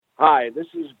Hi, this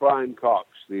is Brian Cox,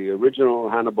 the original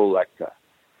Hannibal Lecter,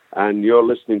 and you're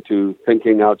listening to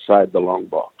Thinking Outside the Long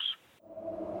Box.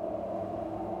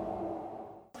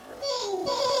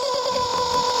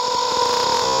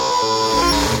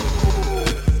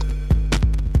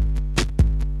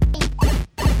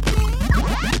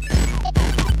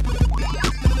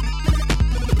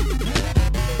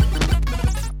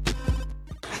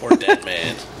 Or Dead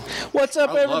Man. What's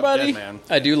up, everybody? Dead Man.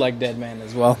 I do like Dead Man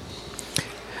as well.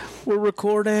 We're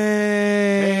recording.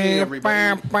 Hey,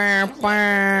 everybody.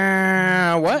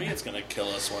 What? It's gonna kill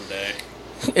us one day.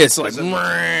 It's like.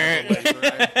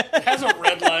 It has a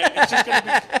red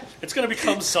light. It's gonna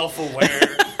become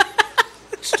self-aware.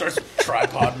 Starts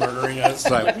tripod murdering us.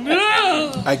 Like,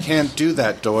 No! I can't do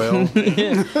that, Doyle.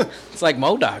 It's like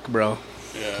MODOK, bro.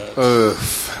 Yeah. Ugh.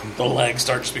 The leg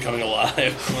starts becoming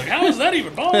alive. I'm like, how is that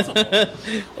even possible?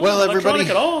 Well, Electronic everybody,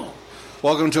 at all.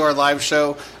 welcome to our live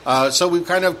show. So we've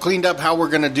kind of cleaned up how we're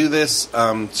going to do this.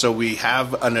 So we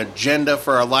have an agenda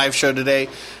for our live show today.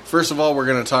 First of all, we're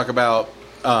going to talk about...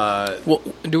 Well,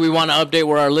 do we want to update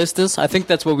where our list is? I think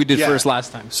that's what we did yeah. first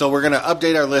last time. So we're going to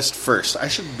update our list first. I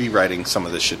should be writing some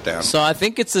of this shit down. So I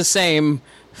think it's the same.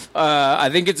 I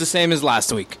think it's the same as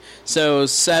last week. So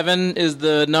 7 is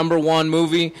the number 1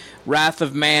 movie. Wrath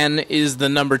of Man is the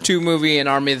number 2 movie, and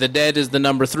Army of the Dead is the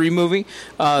number 3 movie.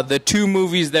 The 2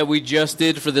 movies that we just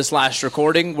did for this last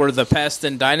recording were The Pest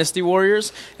and Dynasty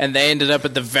Warriors, and they ended up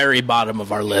at the very bottom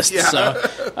of our list. Yeah.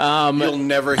 So You'll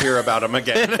never hear about them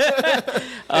again.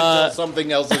 Until something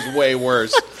else is way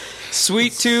worse.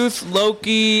 Sweet Tooth,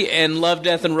 Loki, and Love,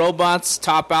 Death, and Robots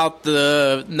top out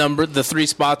the 3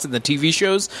 spots in the TV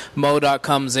shows. MODOK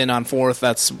comes in on 4th.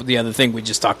 That's the other thing we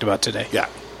just talked about today. Yeah.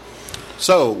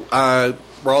 So,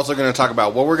 we're also going to talk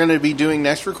about what we're going to be doing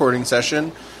next recording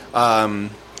session. Some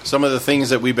of the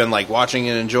things that we've been like watching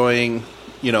and enjoying,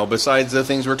 you know, besides the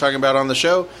things we're talking about on the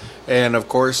show. And, of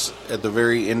course, at the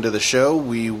very end of the show,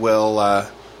 we will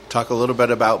talk a little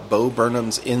bit about Bo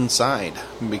Burnham's Inside,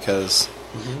 because...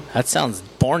 That sounds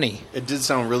porny. It did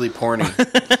sound really porny.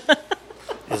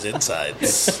 His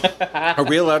insides. Are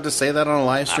we allowed to say that on a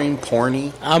live stream?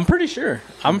 Porny? I'm pretty sure.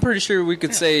 We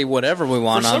could say whatever we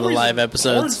want on the live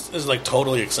episodes. Porn is like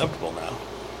totally acceptable now.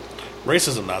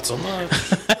 Racism, not so much.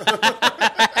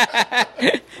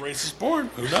 Racist porn,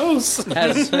 who knows?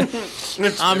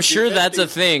 I'm sure that's a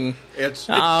thing.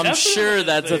 I'm sure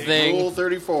that's a thing. Rule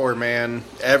 34, man.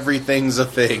 Everything's a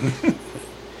thing.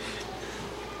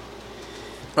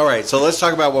 All right, so let's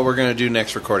talk about what we're going to do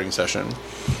next recording session.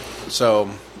 So,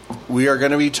 we are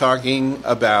going to be talking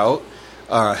about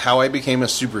how I became a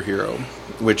superhero,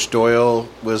 which Doyle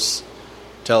was...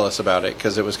 Tell us about it,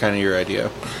 because it was kind of your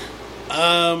idea.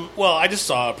 Well, I just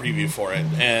saw a preview for it,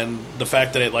 and the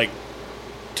fact that it, like,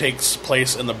 takes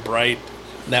place in the bright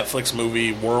Netflix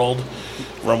movie world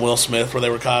from Will Smith, where they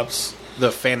were cops.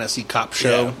 The fantasy cop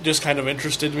show. Yeah, just kind of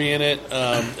interested me in it.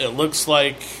 It looks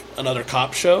like another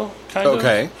cop show, kind of.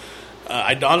 Okay.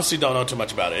 I honestly don't know too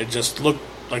much about it. It just looked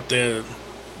like the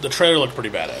trailer looked pretty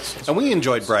badass. And we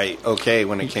enjoyed Bright okay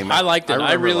when it came out. I liked it. I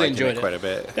remember really liking enjoyed it. quite a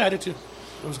bit. Yeah, I did too.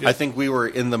 It was good. I think we were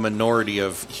in the minority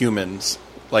of humans.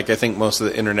 Like, I think most of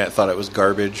the internet thought it was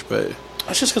garbage, but...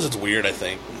 That's just because it's weird, I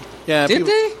think. Yeah, Did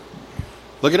they?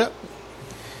 Look it up.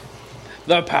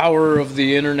 The power of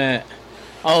the internet.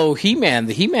 Oh, He-Man.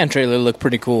 The He-Man trailer looked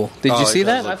pretty cool. Did you it see does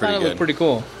that? look I thought pretty it looked good. pretty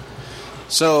cool.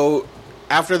 So,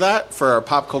 after that, for our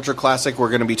pop culture classic, we're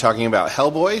going to be talking about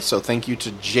Hellboy. So thank you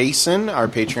to Jason, our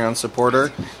Patreon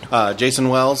supporter. Jason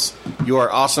Wells, you are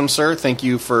awesome, sir. Thank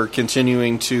you for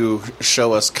continuing to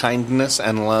show us kindness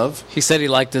and love. He said he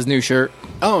liked his new shirt.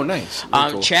 Oh, nice.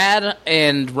 Very cool. Chad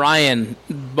and Ryan,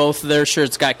 both their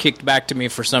shirts got kicked back to me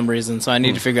for some reason, so I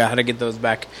need to figure out how to get those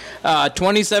back.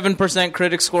 27%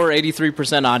 critic score,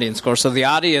 83% audience score. So the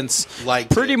audience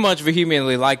Liked pretty it. much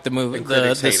vehemently liked the movie, And the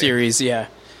critics hate it. series, yeah.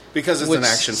 Because it's Which an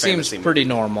action seems fantasy movie. pretty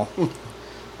normal.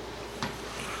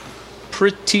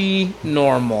 Pretty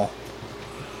normal.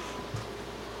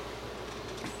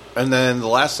 And then the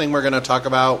last thing we're going to talk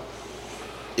about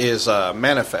is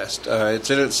Manifest. It's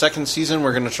in its second season.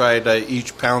 We're going to try to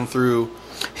each pound through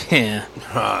Yeah.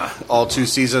 all 2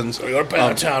 seasons. We are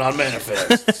Pound Town on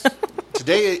Manifest.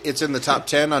 Today, it's in the top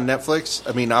 10 on Netflix.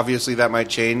 I mean, obviously, that might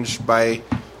change by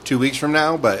 2 weeks from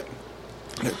now, but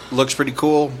it looks pretty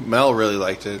cool. Mel really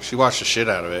liked it. She watched the shit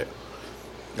out of it.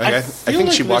 Like, I feel think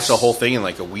like she watched this- the whole thing in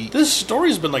like a week. This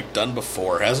story's been like done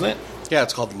before, hasn't it? Yeah,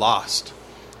 it's called Lost.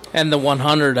 And the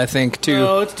 100, I think, too.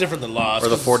 No, it's different than Lost. Or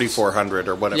the 4400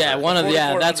 or whatever. Yeah, one of the,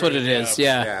 yeah, that's what it 4400, is.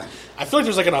 Yeah. Yeah. I feel like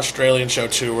there's like an Australian show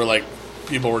too, where like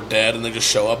people were dead and they just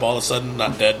show up all of a sudden,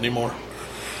 not dead anymore.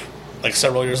 Like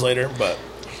several years later, but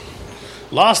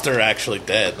Lost are actually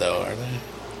dead, though, are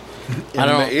they? I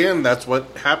don't- In the end, that's what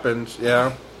happened.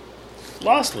 Yeah.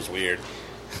 Lost was weird.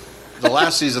 The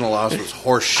last season of Lost was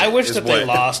horseshit. I wish is that they what-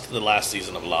 lost the last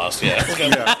season of Lost. Yeah.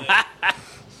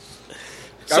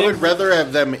 I would rather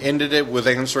have them ended it with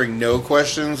answering no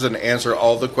questions than answer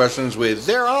all the questions with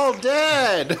 "they're all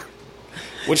dead."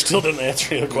 Which still didn't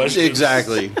answer your question.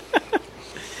 Exactly.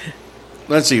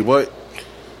 Let's see what.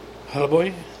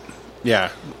 Hellboy?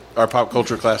 Yeah, our pop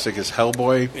culture classic is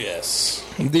Hellboy, Yes.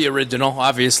 The original,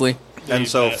 obviously. and The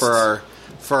so best.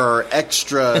 for our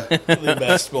extra The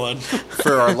best one.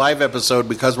 for our live episode,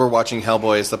 because we're watching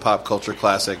Hellboy as the pop culture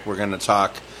classic, we're going to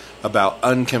talk about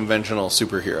unconventional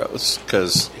superheroes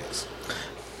because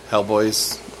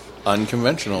Hellboy's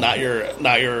unconventional. Not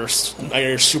your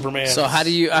Superman. So how do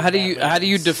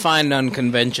you define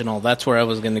unconventional? That's where I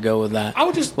was going to go with that. I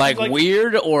would just like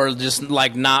weird or just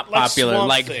like not Like popular. Swamp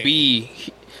Like Thing. B.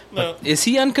 No. Is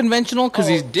he unconventional because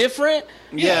he's different?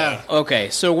 Yeah. Okay,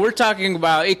 so we're talking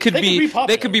about it could They could be be popular.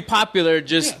 they could be popular,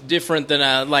 just Yeah. different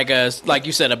than like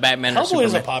you said, a Batman or Hellboy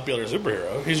is a Superman. popular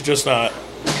superhero. He's just not.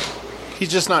 He's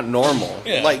just not normal.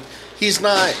 Yeah. Like he's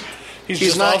not. He's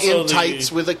just not also in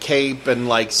tights with a cape and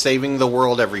like saving the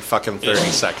world every fucking 30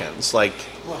 seconds. Like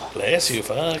Bless you,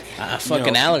 fuck.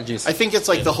 Fucking allergies. I think it's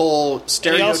like the whole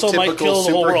he also might stereotypical kill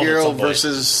the whole world at superhero some point.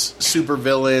 versus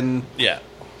supervillain Yeah.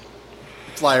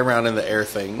 fly around in the air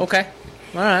thing. Okay,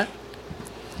 all right.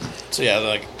 So yeah,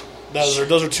 like those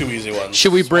are two easy ones.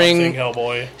 Should we Swamp bring- Thing,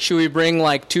 Hellboy? Should we bring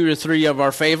like 2 or 3 of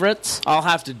our favorites? I'll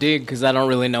have to dig because I don't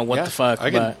really know what Yeah, the fuck. I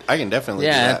can definitely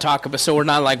do yeah, that. talk about so we're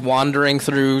not like wandering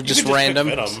through You just could pick random.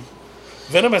 Venom.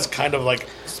 Venom has kind of like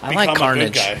I become like a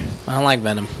Carnage. good guy. I don't like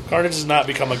Venom. Carnage has not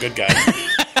become a good guy.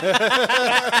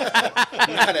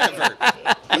 Not ever.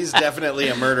 He's definitely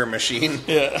a murder machine.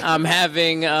 I'm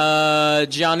having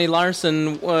Johnny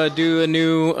Larson do a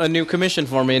new commission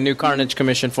for me, a new Carnage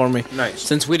commission for me. Nice.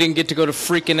 Since we didn't get to go to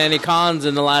freaking any cons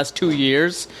in the last 2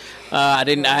 years, I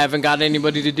haven't got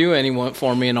anybody to do anyone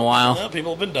for me in a while. Well,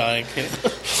 people have been dying.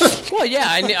 Well, yeah,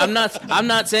 I'm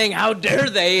not saying how dare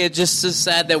they. It's just so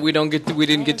sad that we didn't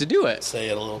get to do it. Say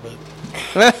it a little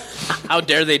bit. How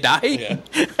dare they die? Yeah.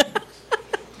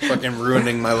 Fucking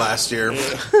ruining my last year.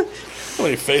 How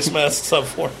many face masks up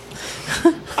for?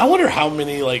 I wonder how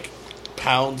many like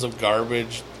pounds of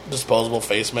garbage disposable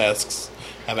face masks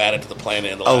have added to the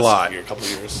planet in the last lot. couple of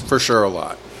years. For sure, a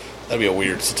lot. That'd be a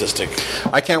weird statistic.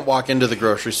 I can't walk into the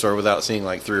grocery store without seeing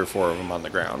like 3 or 4 of them on the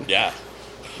ground. Yeah.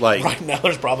 Like, Right now,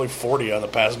 there's probably 40 on the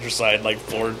passenger side, like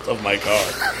floor of my car.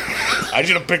 I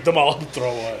should have picked them all up and throw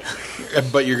away.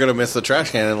 but you're gonna miss the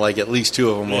trash can, and like at least 2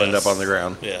 of them will end Yes. up on the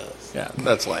ground. Yeah. Yeah,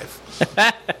 that's life.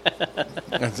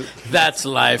 That's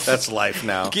life. That's life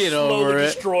now. Get Slowly over it.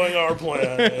 destroying our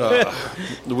planet.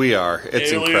 We are.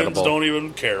 It's Aliens incredible. don't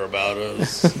even care about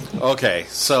us. Okay,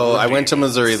 so I went to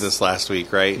Missouri this last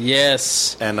week, right?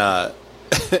 Yes. And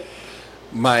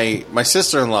my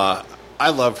sister-in-law, I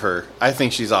love her. I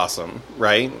think she's awesome,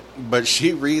 right? But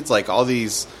she reads like all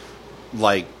these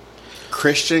like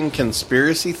Christian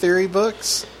conspiracy theory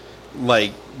books,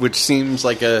 like which seems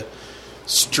like a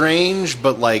strange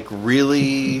but like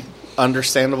really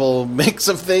understandable mix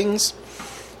of things.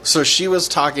 So she was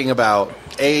talking about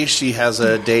she has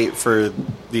a date for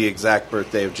the exact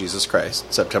birthday of Jesus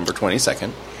Christ, September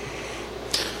 22nd.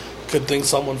 Good thing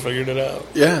someone figured it out.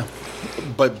 Yeah.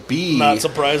 But B, Not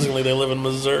surprisingly, they live in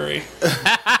Missouri.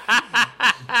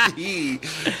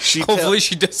 she Hopefully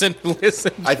she doesn't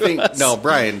listen. I to think us. no,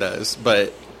 Brian does,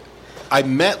 but I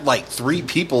met like 3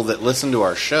 people that listen to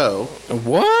our show.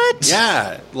 What?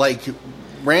 Yeah, like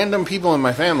random people in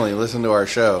my family listen to our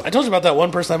show. I told you about that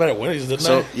one person I met at Winnie's, didn't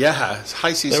So I? yeah,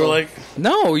 hi Cecil. They were like,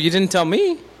 No, you didn't tell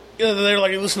me. yeah, they were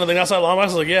like, listen to the outside long. I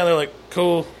was like, yeah. They're like,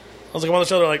 cool. I was like, I'm on the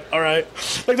show. They're like, all right.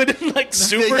 Like they didn't like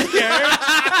super care,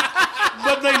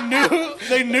 but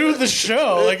they knew the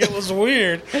show. Like it was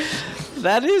weird.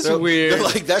 That is So weird. They're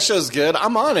like, that show's good.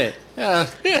 I'm on it. Yeah,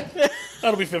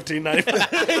 That'll be $15.95.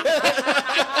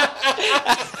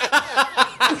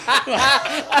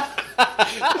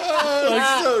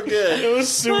 that's so good. It was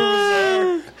super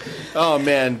bizarre. Oh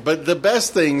man, but the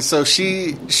best thing. So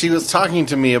she was talking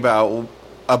to me about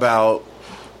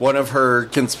one of her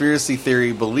conspiracy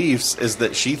theory beliefs is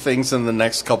that she thinks in the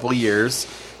next couple of years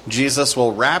Jesus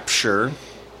will rapture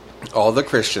all the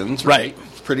Christians. Right.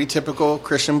 It's pretty typical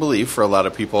Christian belief for a lot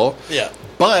of people. Yeah.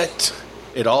 But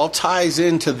it all ties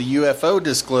into the UFO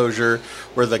disclosure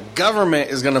where the government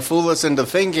is going to fool us into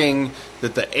thinking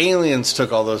that the aliens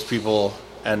took all those people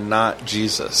and not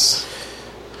Jesus.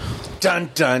 Dun,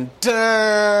 dun,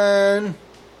 dun.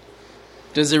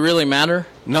 Does it really matter?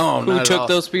 No, Who not at took all.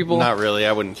 those people? Not really.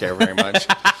 I wouldn't care very much.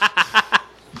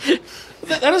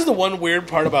 That is the one weird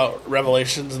part about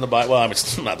Revelations in the Bible. Well, I mean,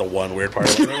 it's not the one weird part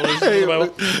about Revelations in the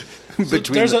Bible.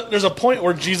 There's a point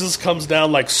where Jesus comes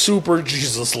down like super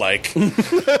Jesus-like.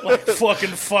 Like fucking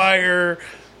fire,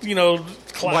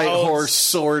 clouds. White horse,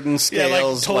 sword, and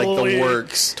scales, like the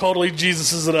works. Totally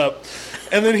Jesuses it up.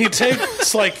 And then he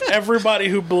takes, like, everybody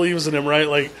who believes in him, right?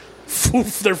 Like,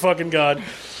 poof, they're fucking God.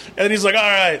 And then he's like, all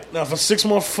right, now for 6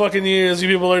 more fucking years, you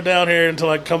people are down here until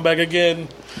I come back again.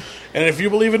 And if you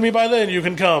believe in me by then, you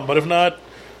can come. But if not,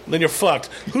 then you're fucked.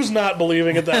 Who's not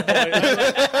believing at that point?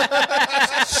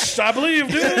 I believe,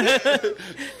 dude.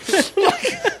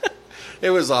 It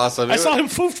was awesome. I saw him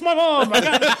foofed my mom.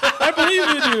 I believe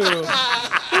in you.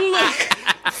 Like,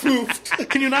 foofed.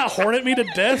 Can you not hornet me to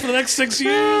death for the next 6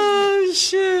 years? Oh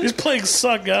shit! These plagues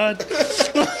suck, God.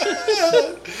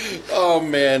 Oh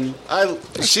man,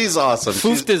 she's awesome.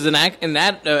 Foofed is an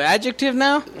adjective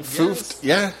now. Foofed,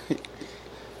 yeah.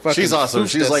 She's awesome.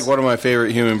 She's like one of my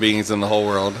favorite human beings in the whole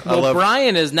world. Well,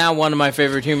 Brian is now one of my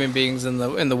favorite human beings in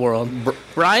the world.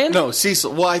 Brian? No,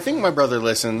 Cecil. Well, I think my brother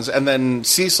listens, and then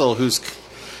Cecil,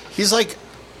 he's like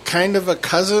kind of a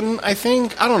cousin, I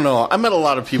think. I don't know. I met a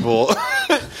lot of people,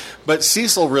 but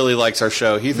Cecil really likes our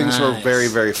show. He thinks we're very,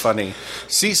 very funny.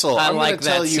 Cecil, I'm going to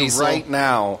tell you right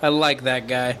now. I like that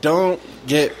guy. Don't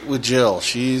get with Jill.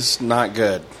 She's not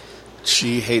good.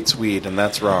 She hates weed, and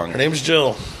that's wrong. Her name's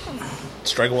Jill.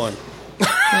 Strike one.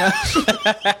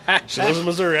 She lives in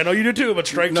Missouri. I know you do too, but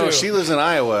strike two. No, she lives in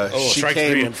Iowa. Oh, strike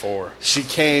 3 and 4. She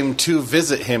came to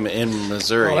visit him in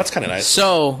Missouri. Oh, that's kind of nice.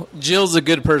 So, Jill's a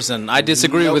good person. I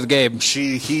disagree with Gabe.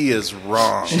 He is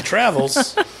wrong. She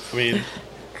travels. I mean,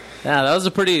 yeah, that was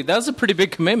a pretty big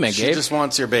commitment, She Gabe. just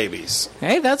wants your babies.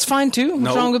 Hey, that's fine too.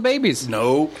 What's wrong with babies?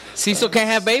 No. Cecil can't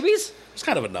have babies? it's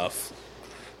kind of enough.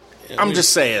 I'm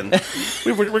just saying.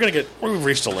 We've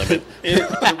reached a limit.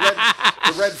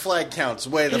 The red flag counts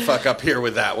way the fuck up here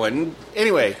with that one.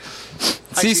 Anyway.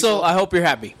 Cecil, I hope you're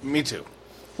happy. Me too.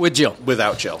 With Jill.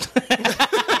 Without Jill.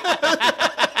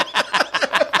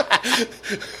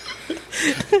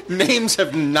 Names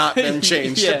have not been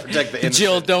changed to protect the innocent.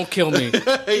 Jill, don't kill me.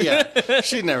 Yeah.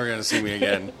 She's never going to see me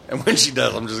again. And when she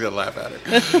does, I'm just going to laugh at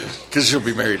her. Because she'll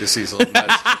be married to Cecil.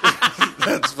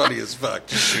 That's funny as fuck.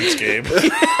 Shoots Gabe.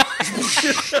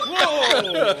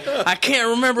 I can't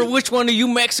remember which one of you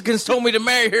Mexicans told me to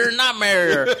marry her or not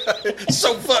marry her.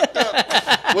 So fucked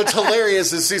up. What's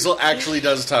hilarious is Cecil actually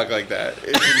does talk like that.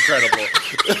 It's incredible.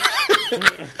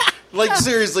 Like,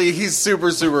 seriously, he's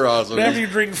super, super awesome. After you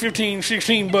drink 15,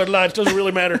 16 Bud Lights, doesn't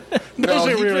really matter. No,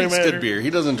 he drinks good beer. He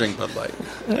doesn't drink Bud Light.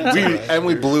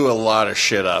 We blew a lot of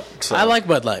shit up. So. I like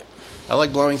Bud Light. I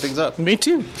like blowing things up. Me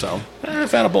too. So I'm a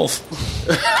fan of both.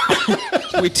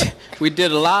 We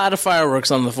did a lot of fireworks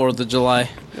on the 4th of July.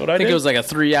 I think it was like a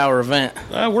 3-hour event.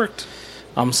 I worked.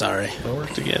 I'm sorry. I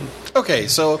worked again. Okay,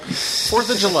 so 4th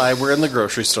of July, we're in the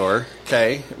grocery store.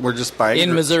 Okay, we're just buying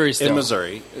in Missouri. Still in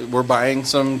Missouri, we're buying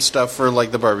some stuff for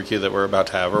like the barbecue that we're about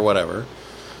to have or whatever,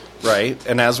 right?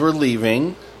 And as we're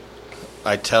leaving,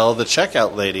 I tell the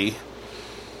checkout lady,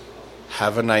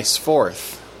 "Have a nice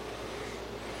 4th."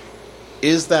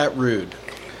 Is that rude?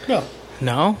 No.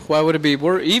 No? Why would it be?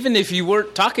 Even if you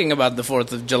weren't talking about the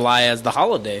 4th of July as the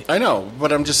holiday. I know,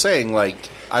 but I'm just saying, like,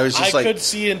 I was just I could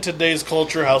see in today's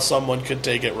culture how someone could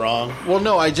take it wrong. Well,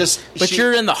 no, But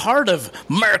you're in the heart of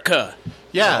America.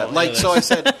 Yeah, so I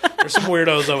said... There's some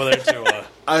weirdos over there, too.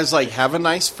 I was like, have a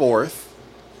nice 4th.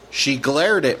 She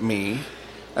glared at me,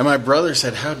 and my brother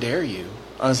said, how dare you?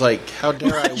 I was like, how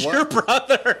dare I what? Your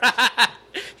brother.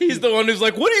 He's the one who's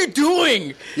like, what are you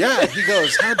doing? Yeah, he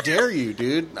goes, how dare you,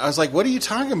 dude? I was like, what are you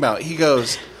talking about? He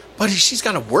goes, buddy, she's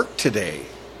got to work today.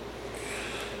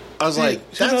 I was like,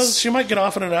 she might get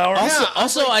off in an hour.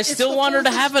 Also, I still want her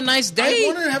to have a nice day. I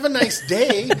want her to have a nice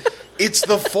day. It's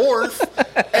the 4th,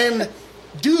 and...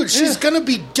 Dude, she's going to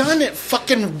be done at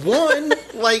fucking 1.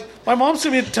 Like, my mom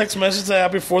sent me a text message that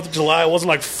happy 4th of July. I wasn't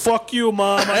like, fuck you,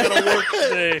 Mom. I got to work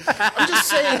today. I'm just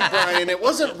saying, Brian, it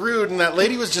wasn't rude, and that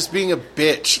lady was just being a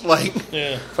bitch. Like,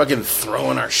 fucking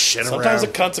throwing our shit Sometimes around. Sometimes a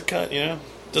cunt's a cunt, you know?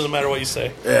 Doesn't matter what you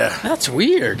say. Yeah. That's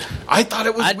weird. I thought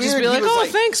it was I'd weird. I'd just be like, oh,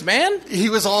 thanks, man. He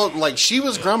was all, like, she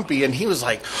was grumpy, and he was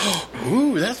like,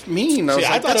 ooh, that's mean. I was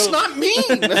like, that's not mean.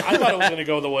 I thought it was going to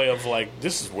go the way of, like,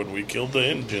 this is when we killed the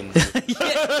engines. That's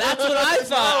what I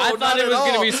thought. I thought it was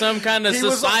going to be some kind of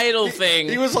societal thing.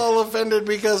 He was all offended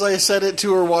because I said it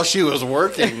to her while she was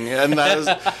working, and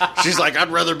she's like, I'd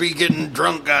rather be getting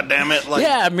drunk, goddammit. Like,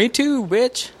 yeah, me too,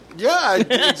 bitch. Yeah,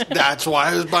 that's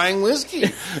why I was buying whiskey.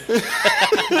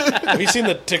 Have you seen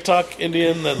the TikTok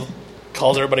Indian that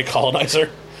calls everybody colonizer?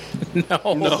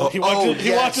 No. He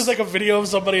watches like a video of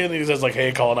somebody and he says like,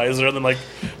 "Hey, colonizer," and then like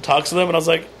talks to them, and I was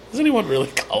like, Is anyone really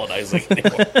colonizing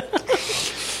anymore?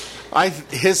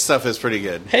 His stuff is pretty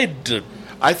good. Hey,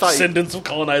 I thought descendants of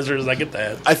colonizers, I get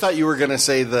that. I thought you were going to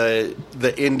say the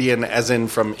Indian, as in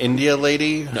from India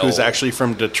lady, who's actually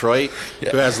from Detroit,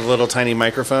 who has a little tiny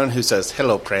microphone, who says,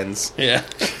 "Hello, friends." Yeah.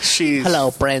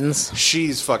 Hello, friends.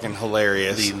 She's fucking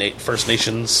hilarious. The First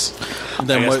Nations,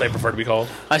 Then I guess what- they prefer to be called.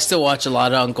 I still watch a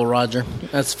lot of Uncle Roger.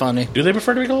 That's funny. Do they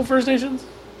prefer to be called First Nations?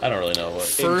 I don't really know what.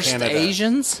 First Canada.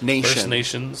 Asians? Nation. First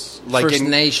Nations. Like First in-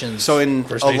 Nations. So in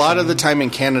First a lot of Nation. the time in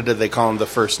Canada, they call them the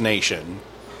First Nation.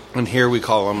 And here we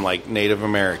call them like Native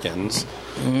Americans.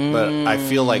 But I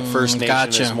feel like First Nation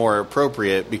gotcha. is more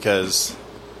appropriate because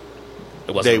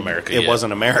It wasn't America. it yet.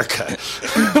 wasn't America.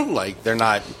 Like, they're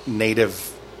not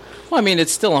native. Well, I mean,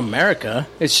 it's still America.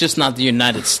 It's just not the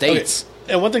United Okay. States.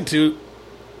 And one thing too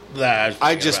that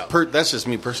I just that's just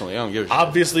me personally. I don't give a shit.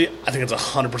 obviously, I think it's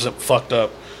 100% fucked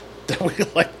up that we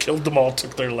like killed them all,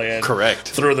 took their land, Correct.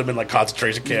 threw them in like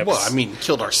concentration camps. Well, I mean,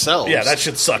 killed ourselves. yeah, that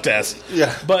shit sucked ass.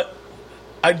 Yeah. But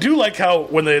I do like how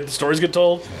when the stories get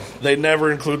told, they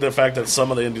never include the fact that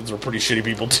some of the Indians were pretty shitty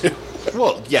people too.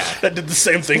 Well, yeah. that did the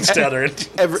same things to other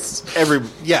Indians.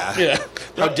 Yeah. Yeah.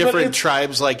 How But different it's-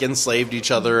 tribes like enslaved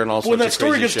each other and all sorts when that of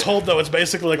story crazy gets shit. told, though, it's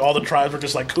basically like all the tribes were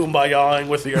just like kumbayaing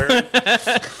with the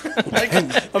earth. Like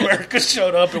America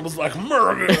showed up and was like,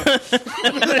 America.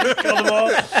 They killed them all.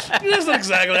 That's not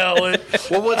exactly how it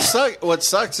went. Well, what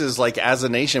sucks is, like, as a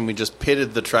nation, we just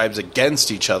pitted the tribes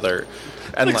against each other.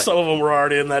 And Like some of them were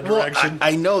already in that well, direction.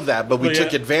 I know that, but we But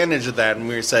took yeah. advantage of that, and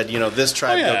we said, this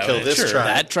tribe Oh, yeah, go kill yeah, this sure. tribe.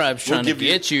 That tribe's trying to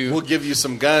get you. We'll give you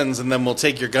some guns, and then we'll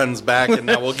take your guns back, and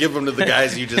now we'll give them to the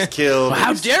guys you just killed.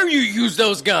 How dare you use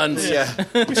those guns? Yeah.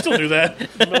 We still do that in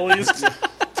the Middle East.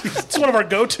 It's one of our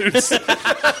go-tos.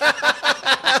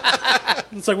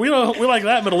 It's like we like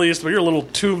that Middle East, but you're a little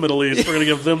too Middle East. We're gonna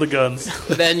give them the guns.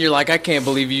 Then you're like, I can't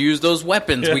believe you used those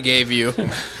weapons Yeah. we gave you.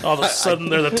 All of a sudden,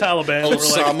 they're the Taliban. We're like,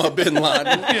 Osama bin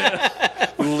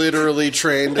Laden, literally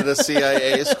trained at a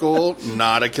CIA school,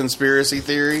 not a conspiracy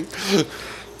theory.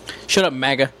 Shut up,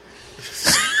 MAGA.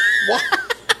 What?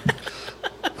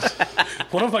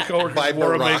 one of my coworkers By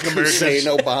wore a Barack Make America. Hussein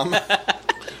Obama.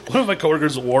 One of my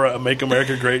coworkers wore a "Make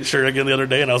America Great" shirt again the other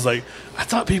day, and I was like, I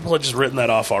thought people had just written that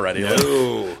off already. Like,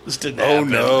 No. this didn't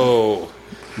Oh,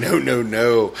 happen.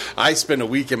 no. I spent a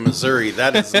week in Missouri.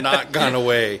 That has not gone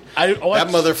away. I That watched,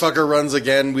 motherfucker runs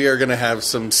again. We are going to have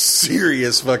some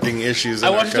serious fucking issues in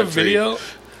I our watched a country. video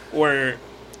where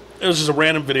it was just a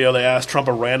random video. They asked Trump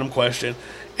a random question,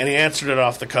 and he answered it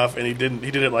off the cuff, and he did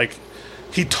it like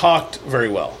he talked very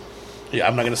well. Yeah,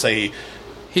 I'm not going to say he.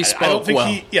 He I don't spoke think well.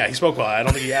 he spoke well. I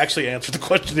don't think he actually answered the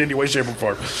question in any way, shape, or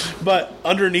form. But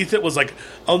underneath it was like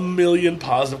a million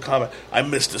positive comments. I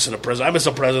miss this in a president. I miss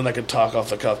a president that can talk off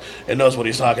the cuff and knows what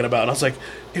he's talking about. And I was like,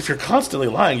 if you're constantly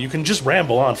lying, you can just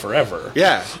ramble on forever.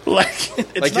 Yeah. Like,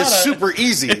 Like, it's super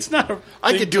easy. It's not.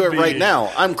 I thing could do to it right be.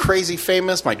 now. I'm crazy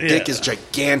famous. My dick Yeah. is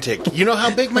gigantic. You know how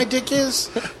big my dick is?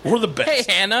 We're the Hey, best.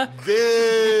 Hannah.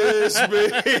 This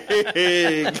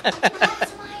big.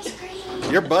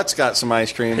 Your butt's got some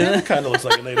ice cream. It kind of looks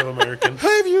like a Native American.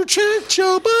 Have you checked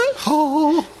your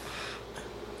butthole?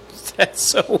 That's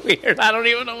so weird. I don't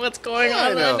even know what's going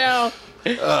I on know. right now.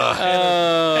 And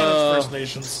it's First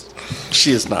Nations.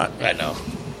 She is not. I know.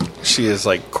 She is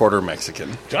like quarter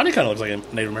Mexican. Johnny kind of looks like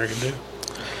a Native American too.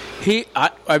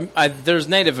 There's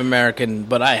Native American,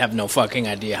 but I have no fucking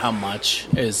idea how much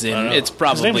is in. I don't know. It's His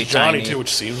probably name is Johnny tiny. too,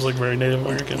 which seems like very Native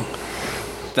American.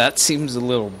 That seems a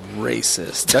little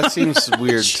racist. That seems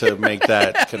weird to make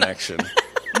that connection.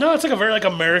 No, it's like a very like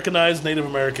Americanized Native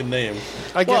American name.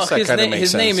 I guess that his, kind of na- makes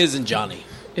his sense. name isn't Johnny.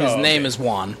 His Oh, name okay. is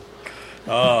Juan.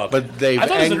 But they've I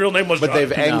thought his real name was but they've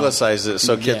Johnny. anglicized it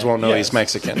so kids Yeah. won't know Yes. he's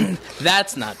Mexican.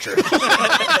 That's not true.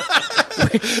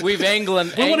 We've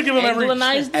Anglicized We wanna give him every-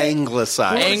 Anglicized it.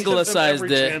 Anglicized. Anglicized every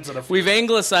chance at a it. We've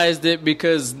anglicized it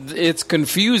because it's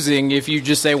confusing if you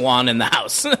just say Juan in the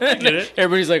house. get it.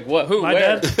 Everybody's like, "What? Who? My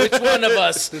Where? dad- Which one of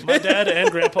us?" My dad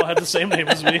and grandpa had the same name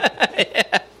as me.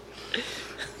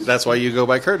 That's why you go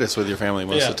by Curtis with your family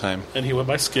most of the time. And he went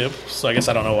by Skip, so I guess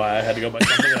I don't know why I had to go by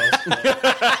something else.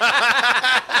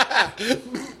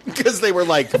 Because they were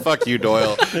like, fuck you,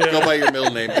 Doyle. Go by your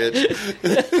middle name,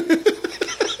 bitch.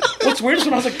 What's weird is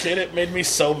when I was a kid, it made me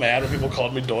so mad when people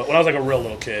called me Doyle. When I was like a real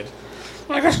little kid.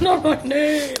 Like, that's not my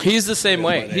name. He's the same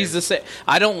way. my He's the same.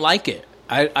 I don't like it.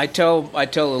 I tell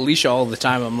Alicia all the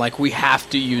time. I'm like, we have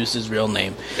to use his real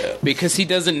name because he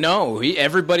doesn't know.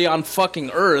 Everybody on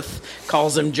fucking Earth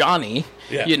calls him Johnny.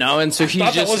 Yeah. You know, and so he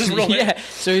thought that just was his real name. yeah.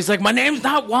 So he's like, my name's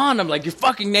not Juan. I'm like, your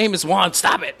fucking name is Juan.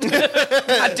 Stop it. God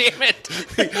damn it.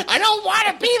 I don't want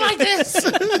to be like this.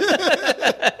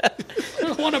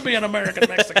 want to be an American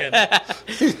Mexican.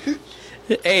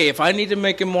 Hey, if I need to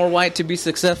make him more white to be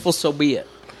successful, so be it.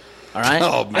 All right?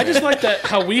 Oh, man. I just like that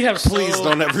how we have Please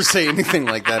don't ever say anything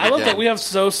like that I love again. that we have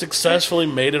so successfully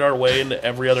made it our way into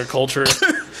every other culture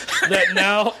that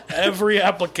now every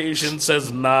application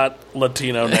says not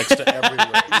Latino next to every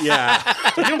race. Yeah.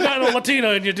 You don't got no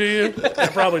Latino in you, do you? I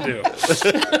probably do.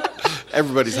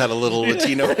 Everybody's had a little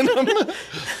Latino in them.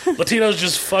 Latinos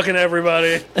just fucking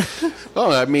everybody.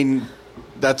 Oh, I mean,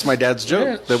 that's my dad's joke.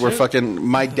 Yeah, that we're shit. fucking...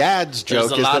 My dad's There's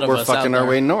joke a is lot that of we're us fucking out our there.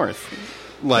 way north.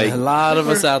 Like, A lot of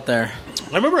us out there.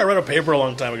 I remember I read a paper a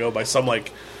long time ago by some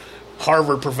like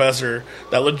Harvard professor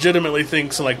that legitimately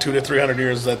thinks in like 200 to 300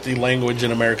 years that the language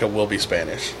in America will be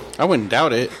Spanish. I wouldn't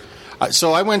doubt it.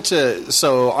 So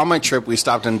on my trip, we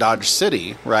stopped in Dodge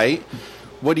City, right?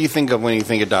 What do you think of when you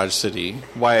think of Dodge City?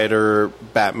 Wyatt Earp,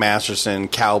 Bat Masterson,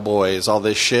 Cowboys, all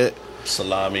this shit.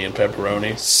 Salami and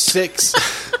pepperoni. 6...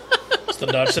 It's the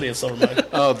Dodge City in Silvermine.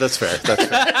 Oh, that's fair. That's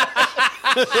fair.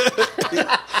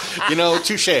 You know,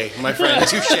 touche, my friend,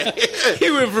 touche.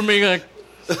 He went from being like,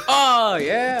 oh,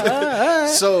 yeah.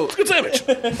 So, Good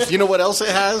sandwich. you know what else it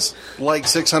has? Like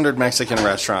 600 Mexican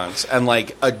restaurants and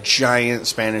like a giant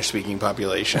Spanish-speaking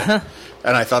population.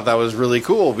 And I thought that was really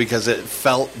cool because it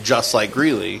felt just like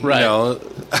Greeley. Right. You know,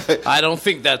 I don't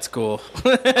think that's cool.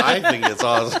 I think it's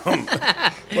awesome.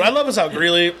 What I love is how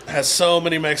Greeley has so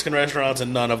many Mexican restaurants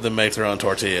and none of them make their own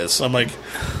tortillas. So I'm like,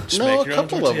 just No, make a your own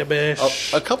couple of tortilla,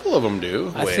 bitch. a couple of them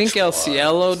do, I think El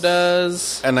Cielo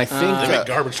does. and I think They make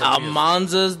garbage tortillas.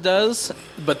 Almanza's does,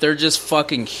 but they're just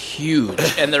fucking huge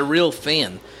and they're real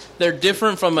thin. They're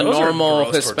different from a Those are normal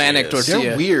gross Hispanic tortillas. tortilla.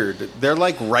 they're weird. They're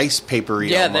like rice papery.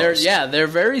 Yeah, almost. they're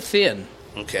very thin.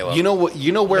 Okay, well, You know what?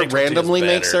 You know where Make tortillas randomly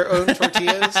makes better. their own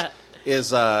tortillas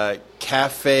is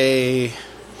Cafe.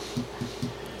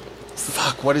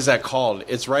 Fuck, what is that called?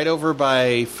 It's right over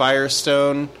by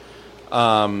Firestone,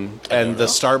 and the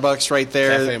Starbucks right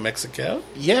there. Cafe Mexico?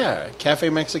 Yeah, Cafe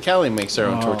Mexicali makes their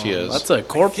own tortillas. That's a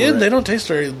corporate. Yeah, they don't taste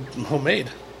very homemade.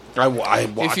 I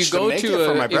watched If you them go make it to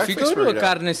for my a, if you breakfast go to a burrito.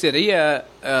 carniceria,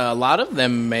 a lot of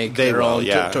them make They their will, own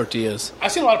yeah. tortillas.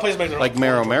 I've seen a lot of places make their Like own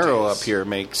Mero corn Mero tortillas. up here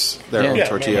makes their Yeah. own Yeah,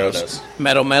 tortillas.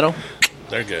 Mero does. Meadow.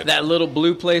 They're good. That little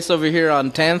blue place over here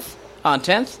on 10th. On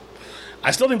 10th?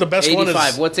 I still think the best one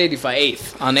 85. is What's 85?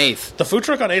 8th. On 8th. the food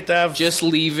truck on 8th Ave. Just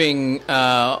leaving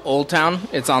Old Town.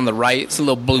 It's on the right. It's a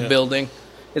little blue building.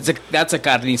 That's a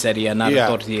carniceria, not Yeah.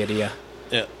 a tortilleria.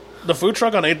 Yeah. The food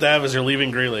truck on 8th Ave as you're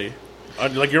leaving Greeley.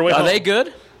 Like your way Are home. they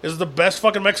good? Is the best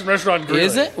fucking Mexican restaurant in Greeley.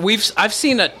 Is it? I've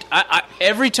seen it.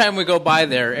 Every time we go by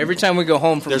there, every time we go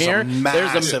home from There's a here, there's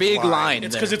a massive big line. line.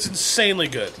 It's there. because it's insanely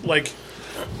good. Like,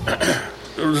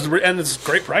 and it's a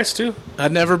great price too.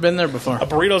 I've never been there before. A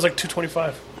burrito is like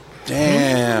 $2.25,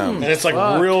 Damn. and it's like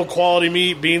Fuck. real quality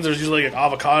meat. Beans. There's usually like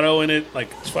avocado in it. Like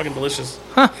it's fucking delicious.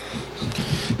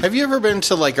 Have you ever been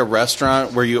to like a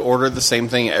restaurant where you order the same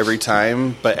thing every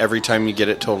time, but every time you get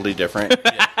it totally different?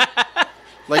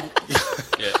 Like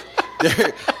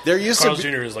Yeah. there used Carl's to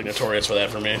be, Jr. is like notorious for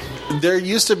that for me. there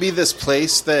used to be this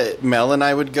place that Mel and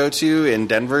I would go to in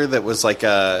Denver that was like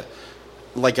a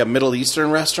Middle Eastern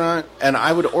restaurant, and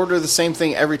I would order the same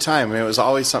thing every time, and it was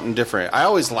always something different. I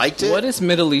always liked it. What is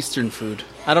Middle Eastern food?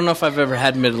 I don't know if I've ever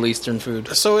had Middle Eastern food.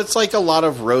 So it's like a lot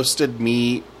of roasted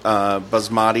meat,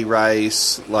 basmati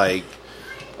rice, like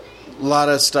a lot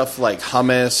of stuff like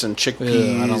hummus and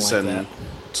chickpeas I don't like and that.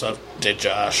 So did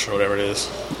Josh or whatever it is.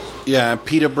 yeah,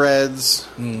 pita breads.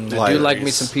 I do like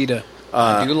me some pita.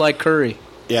 I do like curry.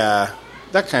 Yeah,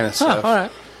 that kind of Huh, stuff. all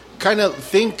right. Kind of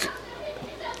think.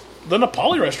 The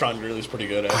Nepali restaurant in Greeley is pretty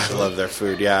good. I Actually, love their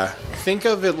food. Yeah, think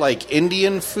of it like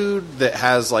Indian food that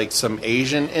has like some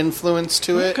Asian influence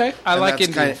to it. Okay, I And like that's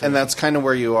Indian kind food. and that's kind of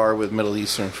where you are with Middle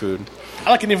Eastern food.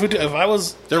 I like Indian food too. If I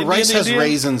was Their Indian, rice has Indian,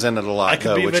 raisins in it a lot, I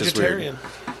could though, be which vegetarian.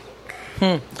 is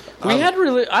weird. We had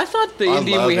really. I thought the I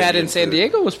Indian love we had Indian in San food.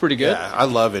 Diego was pretty good. Yeah, I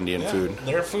love Indian food.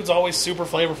 Their food's always super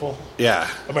flavorful. Yeah,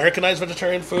 Americanized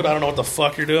vegetarian food, I don't know what the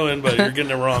fuck you're doing, but you're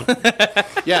getting it wrong.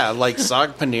 yeah, like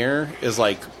saag paneer is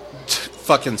like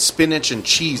fucking spinach and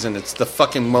cheese, and it's the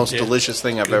fucking most Yeah. delicious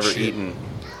thing I've Good ever shit. eaten.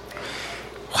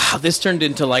 Wow, this turned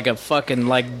into like a fucking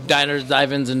like diners,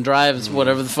 dive-ins, and drives,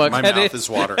 whatever the fuck My that mouth is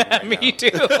watering. Right Me now. too.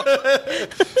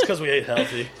 It's because we ate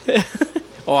healthy.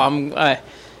 Oh,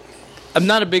 I'm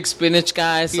not a big spinach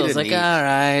guy, so He I was like, didn't all eat.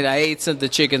 right, I ate some of the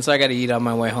chicken, so I got to eat on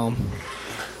my way home.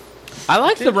 I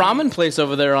like the ramen place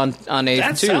over there on 8th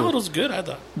That too. salad was good, I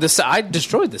thought. I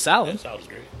destroyed the salad. That salad was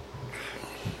great.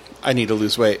 I need to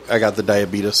lose weight. I got the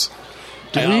diabetes.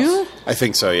 Do I you? also- I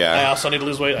think so. I Yeah. also need to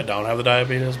lose weight. I don't have the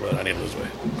diabetes, but I need to lose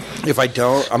weight. If I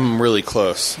don't, I'm really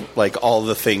close. Like all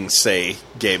the things say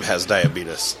Gabe has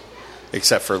diabetes.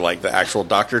 except for like the actual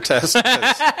doctor test. 'Cause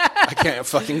I can't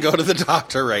fucking go to the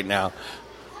doctor right now.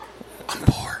 I'm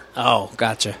poor. Oh,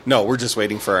 gotcha. No, we're just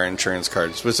waiting for our insurance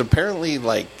cards. Was apparently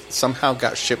like somehow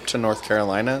got shipped to North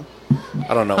Carolina.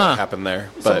 I don't know what happened there,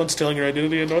 but Someone's stealing your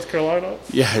identity in North Carolina?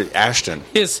 yeah, Ashton.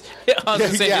 I was gonna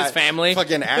say his family.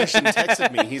 Fucking Ashton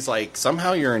texted me. He's like,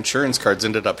 somehow your insurance cards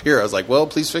ended up here. I was like, well,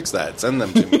 please fix that. Send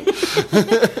them to me.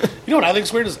 You know what I think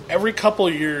is weird is every couple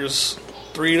of years,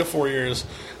 3 to 4 years,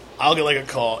 I'll get like a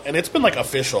call, and it's been like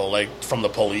official, like from the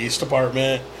police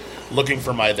department, looking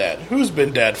for my dad, who's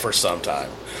been dead for some time.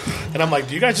 And I'm like,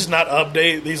 do you guys just not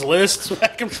update these lists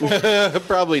back and forth?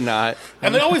 Probably not.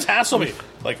 And they always hassle me.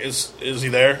 Like, is he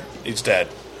there? He's dead.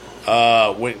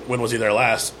 When was he there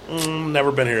last?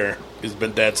 Never been here. He's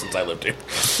been dead since I lived here.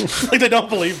 Like, they don't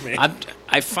believe me.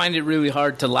 I find it really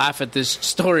hard to laugh at this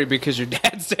story because your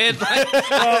dad's dead. Like,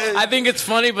 I think it's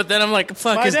funny, but then I'm like,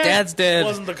 fuck, My his dad's dead.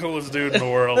 Wasn't the coolest dude in the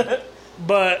world.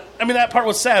 But, I mean, that part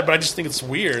was sad, but I just think it's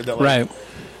weird that, like,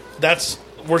 Right.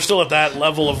 We're still at that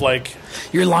level of, like,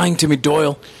 You're lying to me,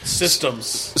 Doyle.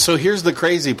 systems. So here's the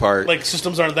crazy part. Like,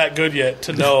 systems aren't that good yet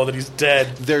to know that he's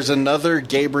dead. There's another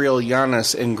Gabriel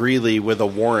Yanis in Greeley with a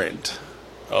warrant.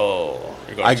 Oh,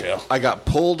 you're going to jail. I got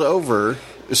pulled over.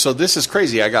 So this is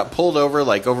crazy. I got pulled over,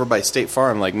 like, over by State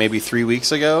Farm, like, maybe 3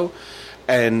 weeks ago.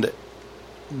 And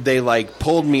they, like,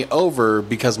 pulled me over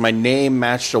because my name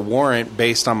matched a warrant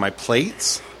based on my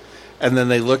plates. And then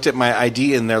they looked at my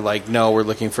ID and they're like, no, we're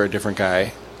looking for a different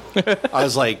guy. I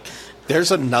was like, there's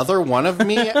another one of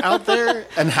me out there?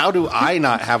 And how do I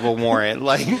not have a warrant?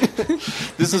 Like,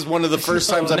 this is one of the first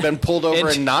times I've been pulled over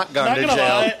and not gone Not to gonna jail.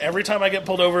 lie, every time I get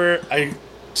pulled over, I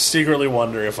secretly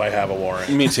wonder if I have a warrant.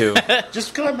 Me too.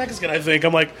 Just because I'm Mexican, I think.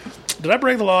 I'm like, did I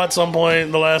break the law at some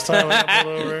point the last time I got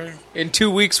pulled over? In 2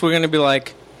 weeks, we're going to be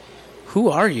like, who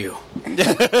are you?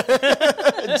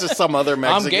 It's just some other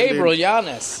Mexican I'm Gabriel dude.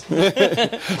 Yanis.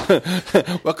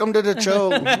 Welcome to the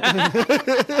show.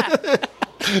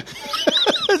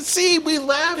 See, we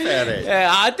laugh at it. Yeah,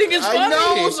 I think it's funny. I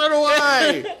know, so do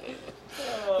I.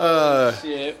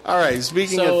 Shit. All right,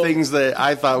 speaking So, of things that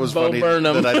I thought was Bo funny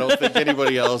Burnham. that I don't think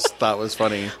anybody else thought was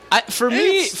funny.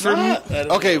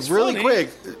 Okay, really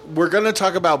quick, we're going to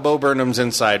talk about Bo Burnham's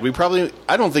Inside.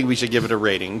 I don't think we should give it a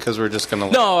rating because we're just going to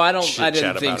No, I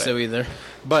didn't think so either.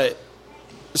 But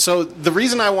so the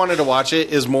reason I wanted to watch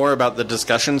it is more about the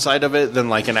discussion side of it than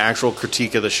like an actual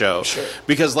critique of the show. Sure.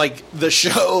 Because like the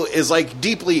show is like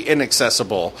deeply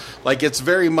inaccessible. Like it's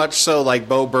very much so like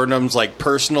Bo Burnham's like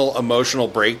personal emotional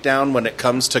breakdown when it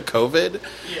comes to COVID.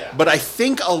 Yeah. But I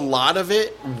think a lot of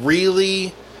it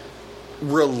really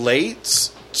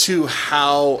relates to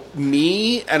how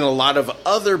me and a lot of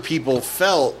other people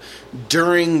felt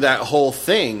during that whole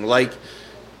thing. Like,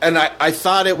 and I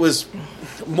thought it was,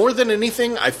 more than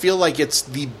anything, I feel like it's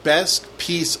the best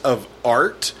piece of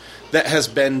art that has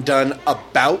been done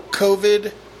about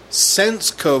COVID since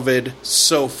COVID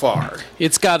so far.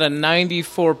 It's got a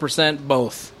 94%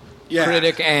 both. Yeah.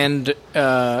 Critic and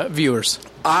viewers.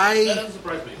 That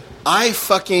surprised me. I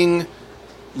fucking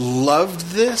loved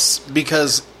this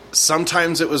because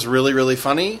sometimes it was really, really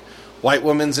funny. White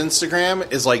Woman's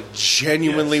Instagram is like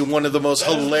genuinely one of the most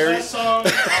hilarious.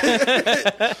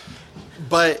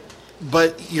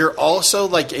 But you're also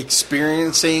like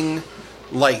experiencing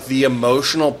like the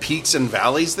emotional peaks and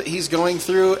valleys that he's going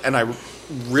through, and I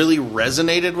really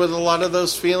resonated with a lot of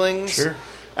those feelings. Sure.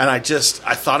 And I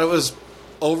thought it was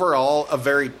overall a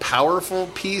very powerful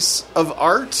piece of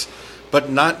art, but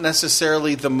not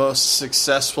necessarily the most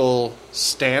successful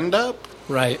stand-up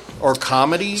Right. or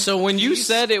comedy. So when you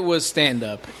said it was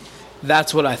stand-up,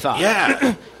 that's what I thought.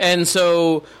 Yeah. And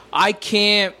so I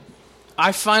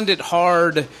find it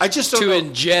hard I just don't to know.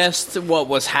 ingest what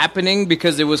was happening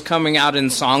because it was coming out in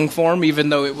song form, even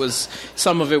though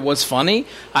some of it was funny.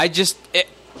 And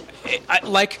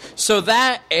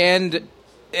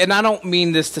I don't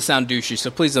mean this to sound douchey,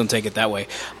 so please don't take it that way.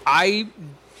 I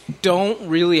don't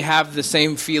really have the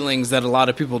same feelings that a lot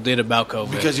of people did about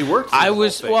COVID. Because you worked through the whole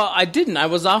thing. Well, I didn't. I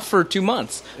was off for 2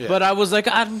 months. Yeah. But I was like,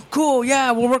 I'm cool.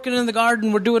 Yeah, we're working in the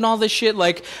garden. We're doing all this shit.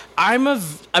 Like, I'm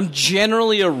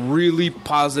generally a really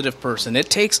positive person. It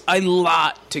takes a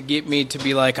lot to get me to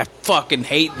be like, I fucking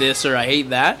hate this or I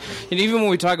hate that. And even when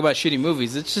we talk about shitty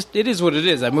movies, it is what it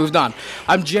is. I moved on.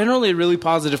 I'm generally a really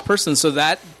positive person, so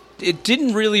that it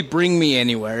didn't really bring me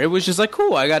anywhere. It was just like,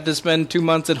 cool, I got to spend 2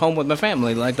 months at home with my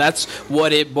family. Like, that's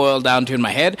what it boiled down to in my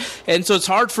head. And so it's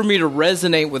hard for me to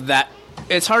resonate with that.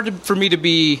 It's hard for me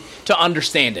to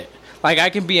understand it. Like, I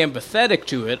can be empathetic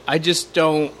to it. I just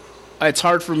don't. It's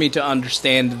hard for me to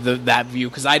understand that view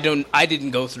because I didn't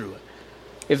go through it.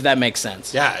 if that makes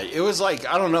sense. Yeah, it was like,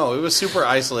 I don't know, it was super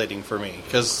isolating for me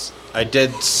because I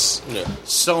did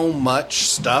so much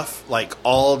stuff, like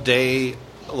all day,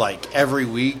 like every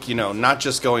week, you know, not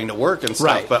just going to work and stuff,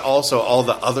 Right. but also all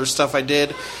the other stuff I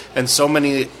did. And so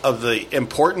many of the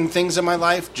important things in my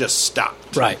life just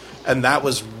stopped. Right. And that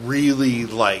was really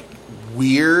like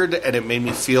weird, and it made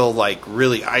me feel like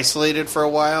really isolated for a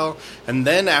while. And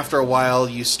then after a while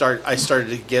I started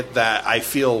to get that I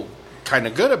feel kind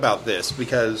of good about this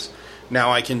because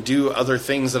now I can do other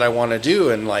things that I want to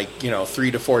do, and like, you know,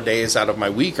 3 to 4 days out of my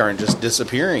week aren't just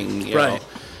disappearing, you know.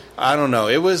 I don't know.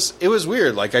 It was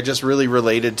weird. Like, I just really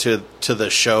related to the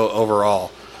show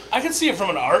overall. I can see it from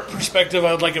an art perspective.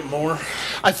 I would like it more.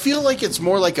 I feel like it's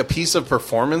more like a piece of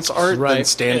performance art than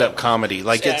stand-up comedy.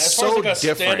 Like, Yeah, it's as far so as like a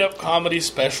different. stand-up comedy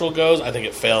special goes, I think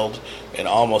it failed in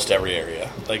almost every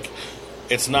area. Like,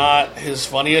 it's not his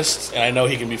funniest, and I know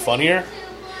he can be funnier.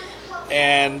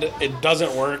 And it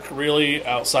doesn't work really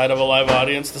outside of a live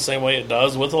audience the same way it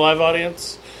does with a live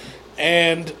audience.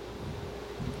 And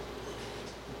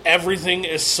everything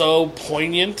is so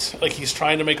poignant. Like, he's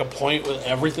trying to make a point with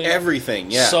everything.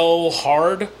 Everything, yeah. So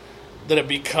hard that it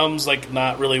becomes, like,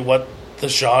 not really what the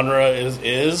genre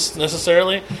is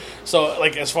necessarily. So,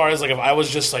 like, as far as, like, if I was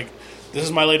just, like, this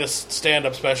is my latest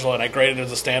stand-up special and I graded it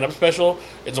as a stand-up special,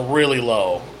 it's really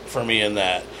low for me in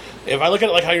that. If I look at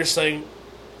it like how you're saying,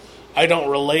 I don't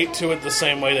relate to it the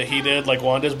same way that he did, like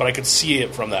Juan does, but I could see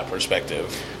it from that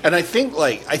perspective. And I think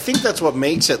that's what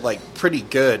makes it, like, pretty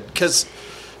good, because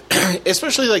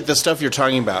especially, like, the stuff you're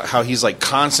talking about, how he's, like,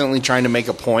 constantly trying to make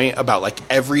a point about, like,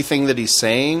 everything that he's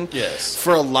saying. Yes.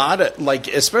 For a lot of, like,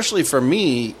 especially for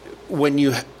me,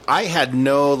 I had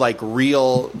no, like,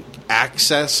 real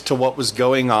access to what was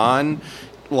going on,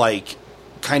 like,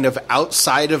 kind of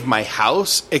outside of my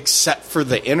house, except for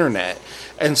the internet.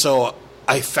 And so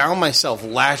I found myself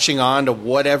latching on to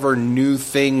whatever new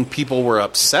thing people were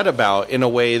upset about in a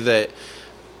way that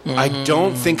I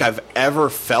don't think I've ever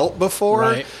felt before.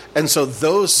 Right. And so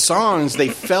those songs, they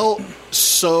felt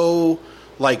so,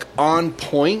 like, on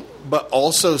point, but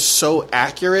also so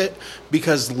accurate,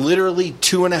 because literally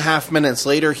 2.5 minutes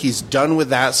later, he's done with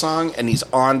that song and he's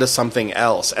on to something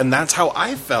else. And that's how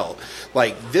I felt.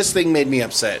 Like, this thing made me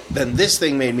upset, then this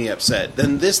thing made me upset,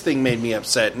 then this thing made me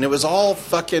upset. And it was all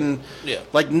fucking,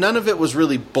 like, none of it was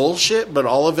really bullshit, but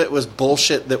all of it was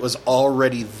bullshit that was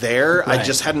already there. Right. I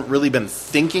just hadn't really been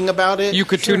thinking about it. You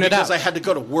could tune it because out. I had to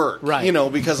go to work, Right. you know,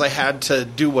 because I had to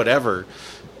do whatever.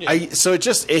 So it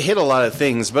hit a lot of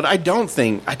things, but I don't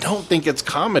think it's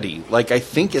comedy. Like, I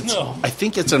think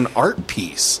it's an art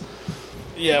piece.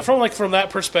 Yeah, from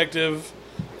that perspective,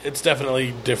 it's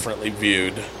definitely differently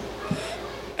viewed.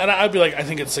 And I'd be like, I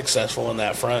think it's successful in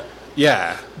that front.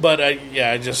 Yeah, But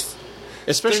I just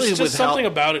especially there's with just something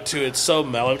about it too. It's so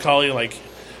melancholy, like,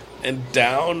 and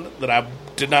down that I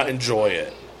did not enjoy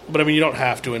it. But I mean, you don't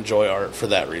have to enjoy art for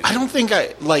that reason. I don't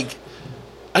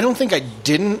think I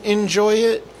didn't enjoy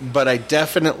it, but I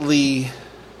definitely,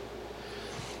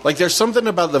 like, there's something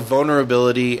about the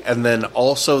vulnerability and then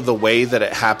also the way that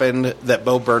it happened, that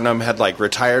Bo Burnham had, like,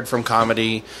 retired from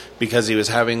comedy because he was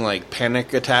having, like,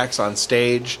 panic attacks on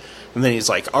stage. And then he's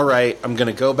like, all right, I'm going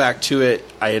to go back to it.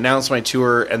 I announce my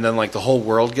tour, and then, like, the whole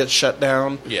world gets shut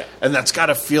down. Yeah. And that's got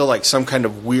to feel like some kind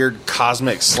of weird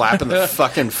cosmic slap in the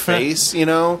fucking face, you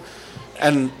know?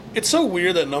 And It's so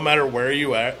weird that no matter where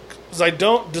you at, because I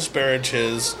don't disparage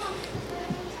his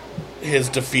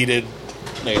defeated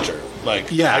nature. Like,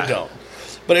 Yeah. I don't.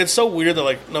 But it's so weird that,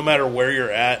 like, no matter where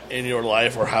you're at in your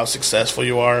life or how successful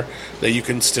you are, that you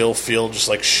can still feel just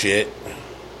like shit.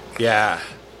 yeah.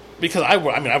 Because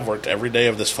I've worked every day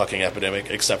of this fucking epidemic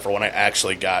except for when I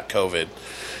actually got COVID.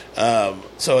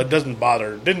 So it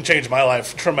didn't change my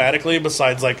life traumatically,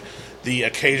 besides, like, the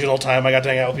occasional time I got to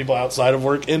hang out with people outside of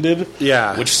work ended.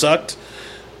 Yeah. Which sucked.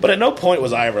 But at no point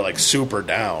was I ever, like, super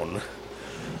down.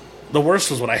 The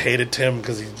worst was when I hated Tim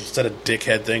because he said a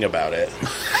dickhead thing about it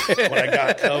when I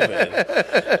got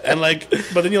COVID. And, like,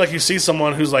 but then you see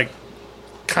someone who's, like,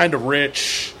 kind of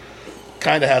rich,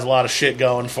 kind of has a lot of shit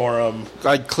going for him.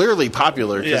 Like, clearly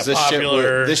popular, because Yeah,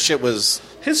 popular. this shit was.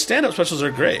 His stand-up specials are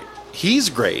great. He's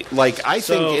great. Like, I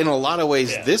So, think in a lot of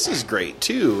ways yeah. this is great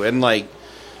too. And, like,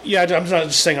 Yeah, I'm not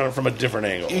just saying it from a different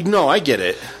angle. no, I get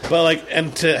it. But, like,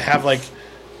 and to have, like,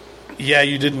 yeah,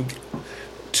 you didn't.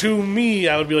 To me,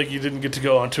 I would be like, you didn't get to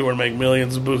go on tour and make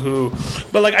millions, boo-hoo.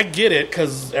 But, like, I get it,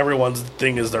 because everyone's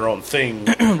thing is their own thing.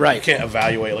 Right. You can't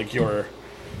evaluate, like, your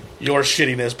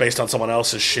shittiness based on someone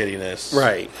else's shittiness.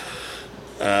 Right.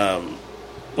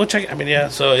 Which, I mean, yeah,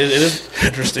 so it is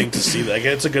interesting to see that. Like,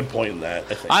 it's a good point in that,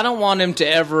 I think. I don't want him to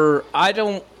ever. I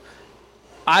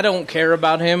don't care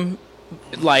about him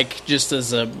like just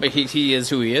as he is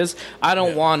who he is. I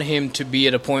don't want him to be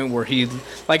at a point where he,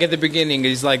 like at the beginning,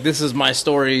 he's like, this is my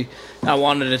story. I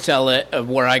wanted to tell it of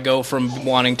where I go from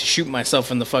wanting to shoot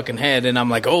myself in the fucking head, and I'm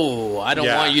like, oh, I don't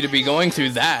want you to be going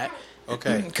through that.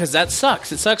 Okay. Because that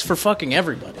sucks. It sucks for fucking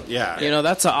everybody. Yeah. You know,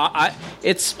 it's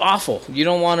awful. You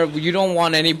don't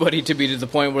want anybody to be to the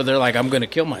point where they're like, I'm going to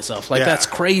kill myself. Like, that's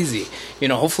crazy. You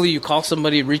know, hopefully you call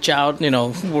somebody, reach out, you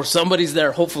know, where somebody's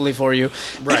there hopefully for you.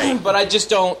 Right. But it just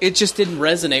didn't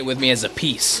resonate with me as a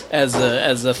piece, as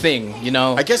a thing, you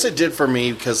know. I guess it did for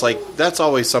me because, like, that's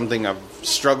always something I've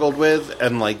struggled with,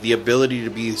 and, like, the ability to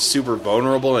be super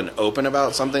vulnerable and open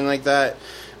about something like that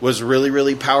was really,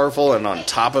 really powerful. And on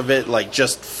top of it, like,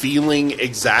 just feeling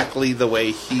exactly the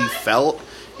way he felt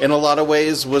in a lot of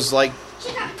ways was, like,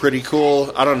 pretty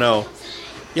cool. I don't know.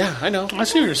 Yeah, I know. I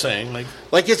see what you're saying. Like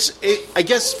I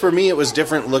guess for me it was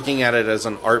different looking at it as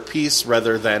an art piece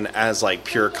rather than as, like,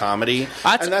 pure comedy.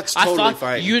 And that's totally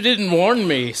fine. You didn't warn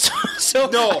me. So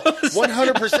no,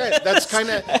 100%.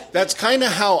 That's kind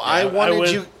of how I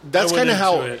wanted you. That's kind of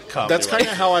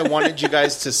how I wanted you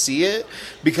guys to see it,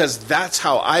 because that's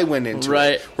how I went into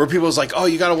it. Where people was like, "Oh,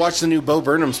 you got to watch the new Bo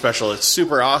Burnham special. It's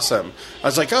super awesome." I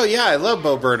was like, "Oh yeah, I love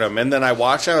Bo Burnham." And then I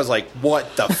watched it. I was like,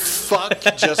 "What the fuck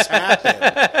just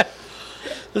happened?"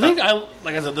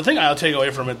 The thing I'll take away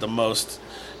from it the most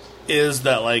is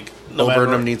that, like, Bo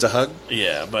Burnham needs a hug.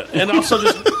 Yeah, and also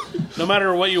just no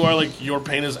matter what you are, like, your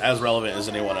pain is as relevant as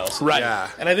anyone else. Right. Yeah.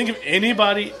 And I think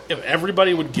if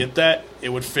everybody would get that, it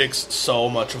would fix so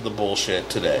much of the bullshit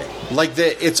today. Like,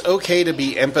 it's okay to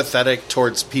be empathetic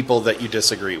towards people that you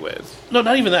disagree with. No,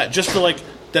 not even that. Just for, like,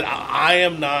 that I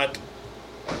am not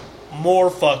more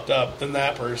fucked up than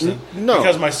that person. No.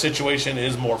 Because my situation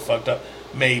is more fucked up.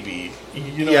 Maybe.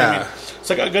 You know what I mean? It's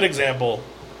like a good example.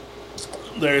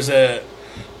 There's a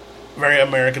very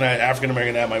African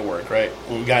American at my work, right?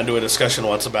 We got into a discussion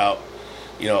once about,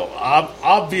 you know,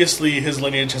 obviously his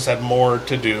lineage has had more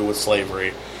to do with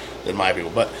slavery than my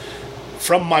people. But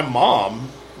from my mom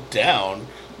down,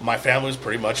 my family's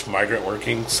pretty much migrant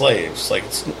working slaves. Like,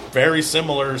 it's a very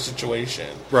similar situation.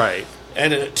 Right.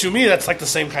 And to me, that's like the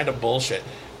same kind of bullshit.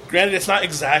 Granted, it's not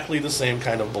exactly the same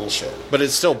kind of bullshit. But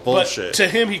it's still bullshit. But to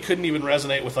him, he couldn't even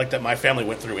resonate with, like, that my family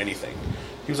went through anything.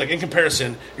 He was like, in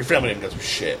comparison, your family didn't go through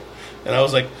shit. And I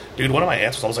was like, dude, one of my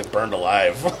aunts was almost, like, burned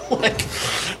alive.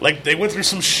 like, they went through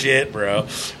some shit, bro.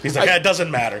 He's like, it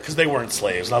doesn't matter, because they weren't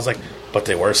slaves. And I was like, but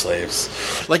they were slaves.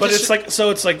 Like, but it's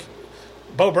like,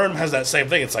 Bo Burnham has that same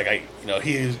thing. It's like,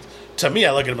 to me,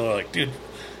 I look at him and I'm like, dude,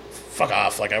 fuck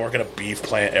off. Like, I work at a beef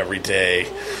plant every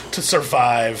day to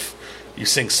survive. You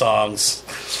sing songs.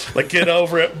 Like, get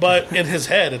over it. But in his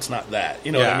head, it's not that.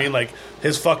 You know what I mean? Like,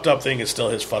 his fucked up thing is still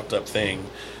his fucked up thing.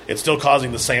 It's still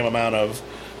causing the same amount of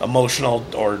emotional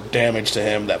or damage to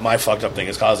him that my fucked up thing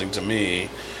is causing to me.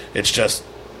 It's just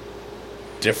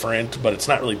different, but it's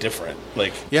not really different.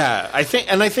 Like, yeah, I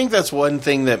think that's one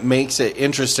thing that makes it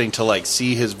interesting to, like,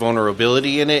 see his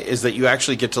vulnerability in it, is that you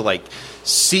actually get to, like,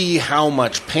 see how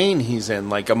much pain he's in,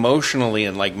 like, emotionally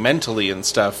and, like, mentally and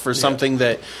stuff, for something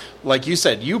that, like you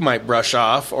said, you might brush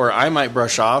off, or I might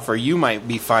brush off, or you might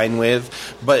be fine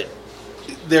with, but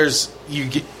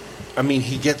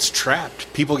he gets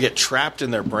trapped. People get trapped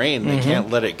in their brain. They can't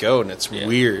let it go, and it's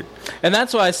weird. And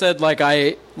that's why I said,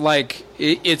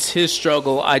 it's his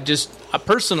struggle. I just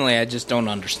don't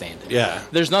understand it. Yeah.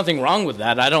 There's nothing wrong with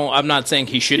that. I'm not saying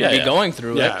he shouldn't be going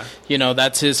through it. You know,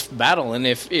 that's his battle. And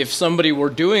if somebody were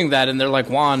doing that and they're like,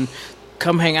 Juan,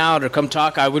 come hang out or come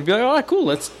talk, I would be like, all right, cool,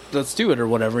 let's do it or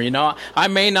whatever. You know, I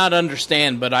may not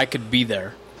understand, but I could be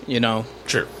there. You know,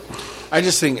 sure. I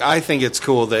think it's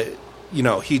cool that, you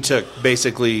know, he took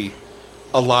basically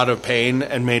a lot of pain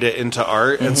and made it into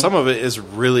art, and some of it is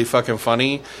really fucking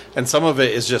funny, and some of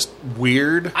it is just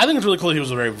weird. I think it's really cool. He was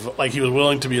he was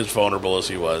willing to be as vulnerable as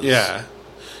he was. Yeah.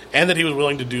 And that he was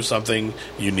willing to do something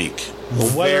unique.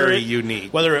 Very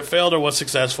unique. Whether it failed or was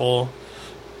successful,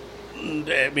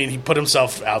 I mean, he put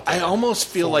himself out there. I almost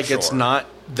feel like it's not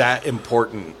that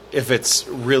important if it's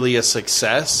really a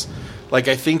success. Like,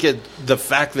 I think the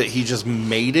fact that he just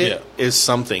made it is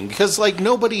something. Because, like,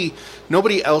 nobody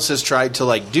else has tried to,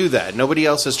 like, do that. Nobody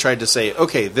else has tried to say,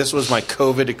 okay, this was my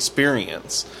COVID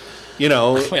experience. You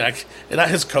know? Wait, not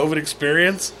his COVID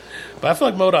experience? But I feel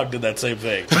like MODOK did that same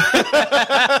thing.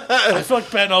 I feel like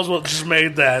Patton Oswalt just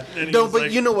made that. And No,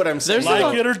 but you know what I'm saying.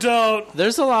 like it or don't,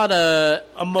 There's a lot of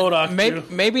a MODOK.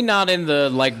 maybe not in the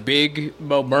like big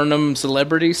Bo Burnham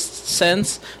celebrity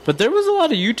sense, but there was a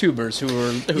lot of YouTubers who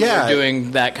were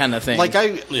doing that kind of thing. Like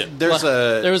there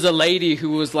was a lady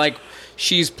who was like,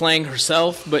 she's playing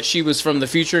herself, but she was from the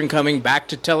future and coming back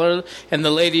to tell her. And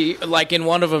the lady, like in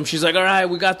one of them, she's like, "All right,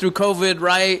 we got through COVID,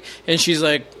 right?" And she's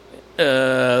like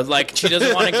she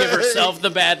doesn't want to give herself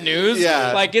the bad news.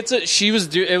 Yeah, like it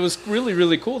was really,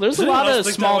 really cool. There's a lot of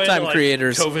small time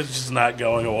creators. COVID's just not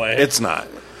going away. It's not.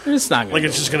 It's not like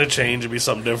it's just going to change and be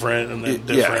something different and then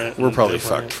different. Yeah, we're probably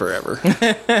fucked forever.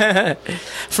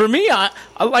 For me, I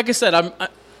like I said,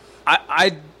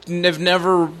 I've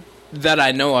never. That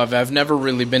I know of, I've never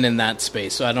really been in that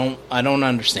space, so I don't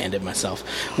understand it myself.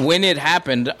 When it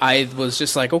happened, I was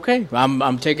just like, okay,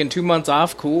 I'm taking 2 months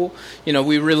off, cool. You know,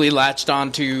 we really latched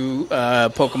on to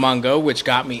Pokemon Go, which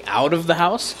got me out of the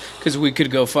house, because we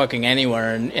could go fucking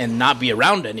anywhere and not be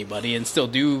around anybody and still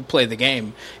do play the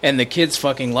game. And the kids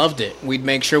fucking loved it. We'd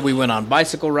make sure we went on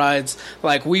bicycle rides.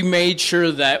 Like, we made sure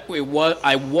that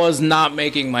I was not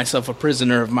making myself a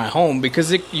prisoner of my home, because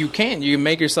you can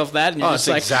make yourself that, and you're just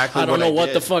like, exactly. I don't know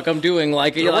what the fuck I'm doing.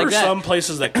 Like, there were that. some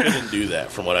places that couldn't do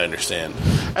that, from what I understand.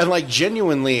 And like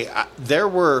genuinely,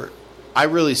 I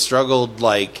really struggled.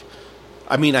 Like,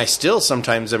 I mean, I still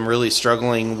sometimes am really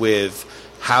struggling with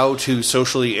how to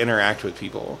socially interact with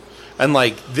people. And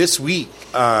like this week,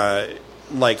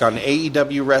 like on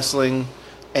AEW wrestling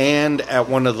and at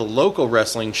one of the local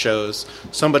wrestling shows,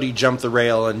 somebody jumped the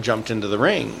rail and jumped into the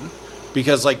ring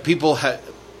because like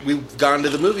we've gone to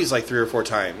the movies like 3 or 4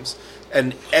 times.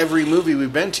 And every movie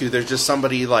we've been to, there's just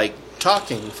somebody like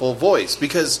talking full voice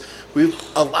because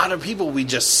a lot of people, we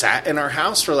just sat in our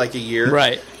house for like a year,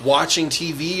 right, watching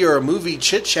TV or a movie,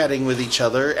 chit chatting with each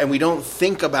other, and we don't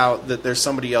think about that there's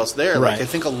somebody else there. Right. Like I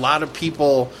think a lot of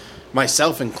people,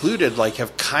 myself included, like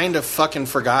have kind of fucking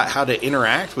forgot how to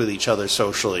interact with each other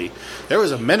socially. There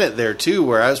was a minute there too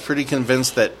where I was pretty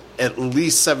convinced that at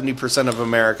least 70% of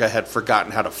America had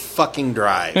forgotten how to fucking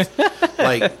drive.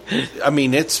 Like, I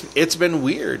mean, it's been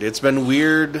weird. It's been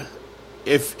weird.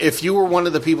 If you were one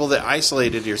of the people that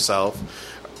isolated yourself,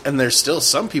 and there's still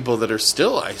some people that are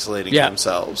still isolating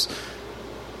themselves,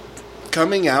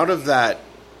 coming out of that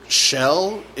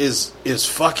shell is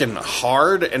fucking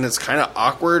hard, and it's kind of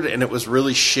awkward, and it was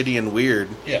really shitty and weird.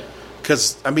 Yeah.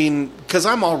 Because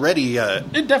I'm already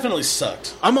it definitely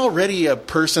sucked. I'm already a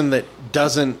person that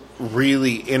doesn't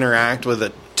really interact with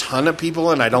a ton of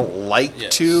people, and I don't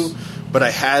like to, but I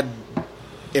had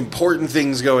important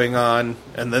things going on,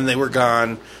 and then they were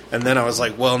gone, and then I was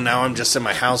like, well, now I'm just in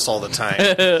my house all the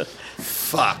time.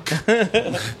 Fuck.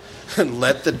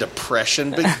 Let the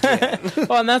depression begin.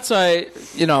 Well, and that's why,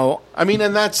 I mean,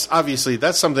 and that's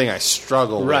something I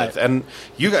struggle right. with. And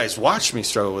you guys watched me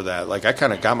struggle with that. Like, I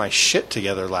kind of got my shit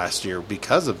together last year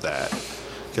because of that.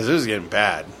 Because it was getting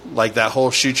bad. Like, that whole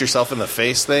shoot yourself in the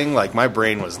face thing, like, my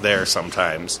brain was there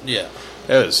sometimes. Yeah.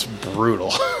 It was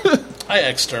brutal. I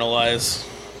externalize.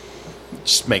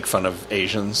 Just make fun of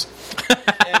Asians.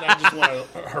 And I just want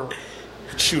to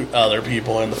shoot other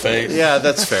people in the face. Yeah,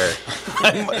 that's fair.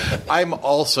 I'm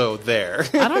also there.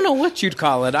 I don't know what you'd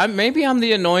call it. Maybe I'm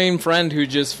the annoying friend who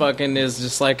just fucking is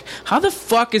just like, how the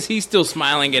fuck is he still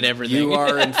smiling at everything? You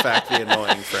are, in fact, the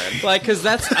annoying friend. Like, because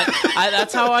that's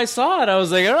how I saw it. I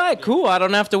was like, all right, cool. I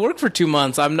don't have to work for 2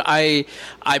 months. I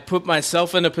put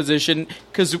myself in a position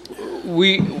because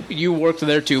you worked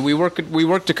there too. We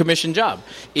worked a commission job.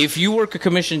 If you work a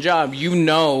commission job, you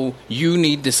know you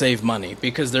need to save money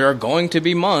because there are going to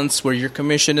be months where your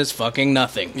commission is fucking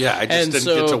nothing. Yeah, I just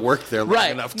didn't get to work there long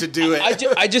enough to do it.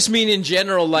 I just mean in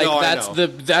general, like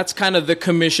that's kind of the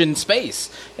commission space.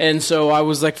 And so I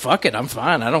was like, fuck it, I'm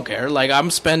fine. I don't care. Like,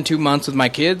 I'm spend 2 months with my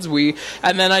kids.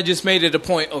 And then I just made it a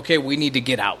point. Okay, we need to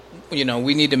get out.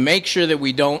 We need to make sure that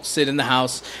we don't sit in the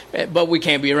house, but we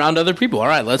can't be around other people. All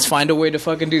right, let's find a way to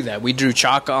fucking do that. We drew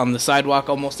chalk on the sidewalk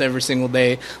almost every single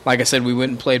day. Like I said, we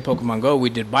went and played Pokemon Go. We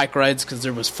did bike rides because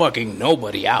there was fucking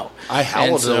nobody out. I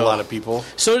howled at a lot of people.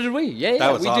 So did we.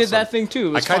 Yeah, we did that thing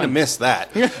too. I kind of missed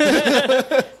that.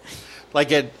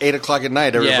 Like at 8 o'clock at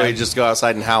night, everybody just go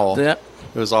outside and howl. Yeah.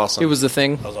 It was awesome. It was the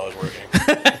thing. I was always working.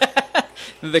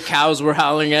 The cows were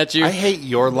howling at you. I hate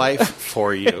your life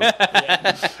for you.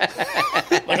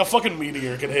 Like a fucking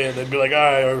meteor could hit. They'd be like, all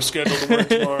right, we're scheduled to work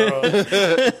tomorrow.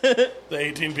 The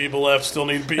 18 people left still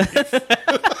need beef.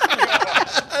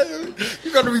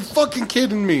 You gotta be fucking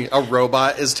kidding me. A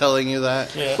robot is telling you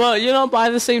that? Yeah. Well,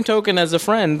 by the same token, as a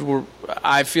friend,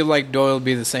 I feel like Doyle would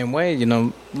be the same way.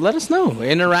 Let us know.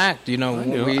 Interact.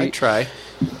 I try.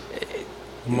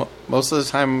 Most of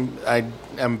the time, I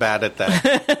am bad at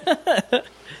that.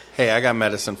 Hey, I got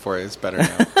medicine for you. It's better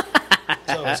now. It's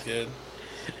always good.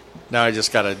 Now I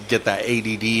just got to get that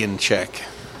ADD in check.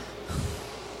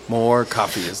 More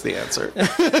coffee is the answer.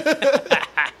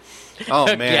 Oh,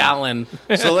 man. Gallon.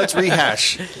 So let's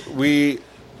rehash. We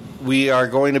are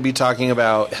going to be talking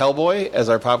about Hellboy as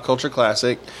our pop culture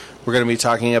classic. We're going to be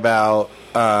talking about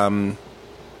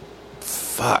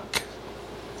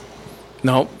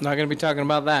Nope, not going to be talking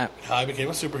about that. How I Became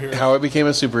a Superhero. How I Became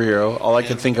a Superhero. All I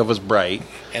could think of was Bright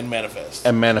And Manifest.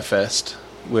 and Manifest,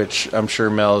 which I'm sure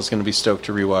Mel is going to be stoked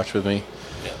to rewatch with me.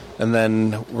 Yeah. And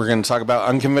then we're going to talk about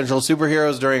unconventional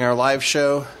superheroes during our live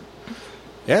show.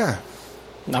 Yeah.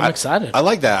 I'm excited. I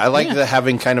like that. I like the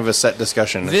having kind of a set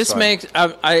discussion. It's This fun. makes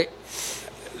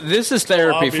this is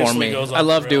therapy for Obviously me. goes off I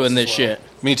love the doing rails this as well.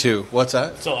 shit. Me too. What's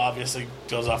that? So obviously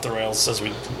goes off the rails as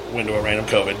we went to a random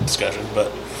COVID discussion,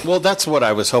 but Well, that's what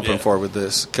I was hoping Yeah. for with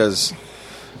this, because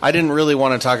I didn't really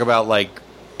want to talk about, like,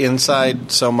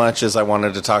 inside so much as I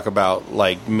wanted to talk about,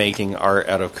 like, making art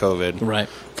out of COVID. Right.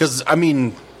 Because, I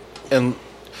mean, and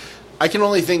I can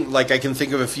only think, like, I can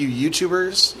think of a few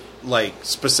YouTubers. Like,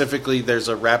 specifically, there's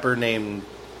a rapper named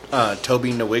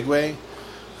Toby Nwigwe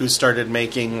who started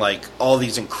making, like, all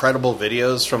these incredible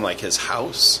videos from, like, his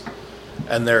house.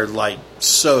 And they're, like,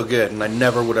 so good. And I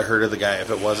never would have heard of the guy if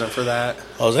it wasn't for that.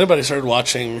 has anybody started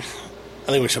watching? I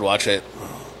think we should watch it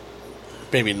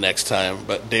maybe next time.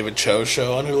 But David Cho's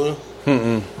show on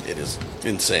Hulu, it is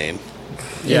insane.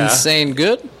 Yeah. Insane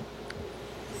good.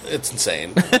 It's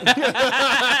insane.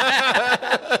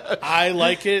 I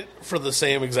like it for the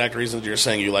same exact reasons you're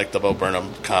saying you like the Bo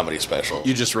Burnham comedy special.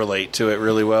 You just relate to it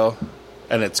really well,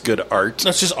 and it's good art.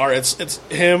 That's just art. It's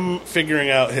him figuring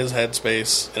out his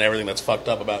headspace and everything that's fucked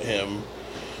up about him,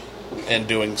 and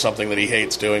doing something that he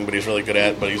hates doing, but he's really good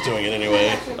at, but he's doing it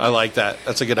anyway. I like that.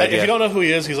 That's a good If idea. you don't know who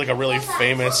he is, he's like a really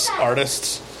famous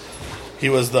artist. He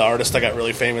was the artist that got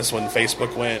really famous when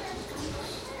Facebook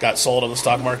got sold on the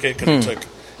stock market because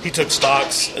he took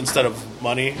stocks instead of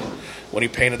money when he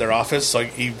painted their office. So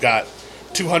he got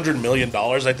 $200 million,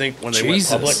 I think, when they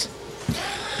Jesus. went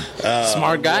public.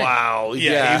 Smart guy. Wow,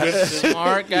 Yeah, he went-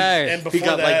 Smart guy. and he before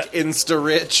got that, like insta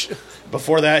rich.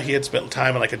 before that, he had spent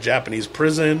time in like a Japanese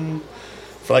prison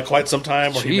for like quite some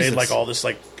time, where he Jesus. made like all this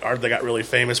like art that got really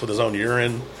famous with his own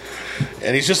urine.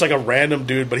 And he's just like a random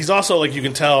dude, but he's also like, you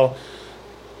can tell.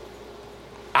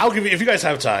 I'll give you, if you guys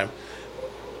have time,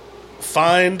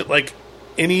 find like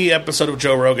any episode of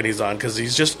Joe Rogan he's on, because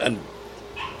he's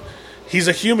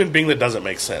a human being that doesn't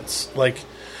make sense. Like,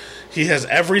 he has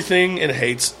everything and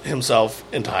hates himself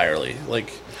entirely. Like,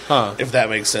 if that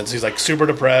makes sense. He's like super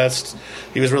depressed.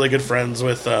 He was really good friends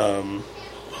with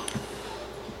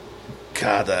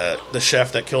the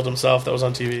chef that killed himself that was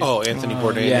on TV. Oh, Anthony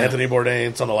Bourdain. yeah. Anthony Bourdain.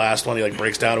 It's on the last one. He like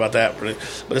breaks down about that.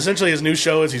 But essentially, his new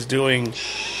show is he's doing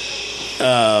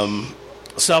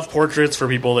self-portraits for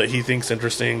people that he thinks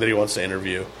interesting, that he wants to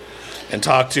interview and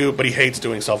talk to, but he hates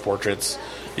doing self-portraits,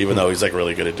 even though he's like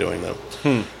really good at doing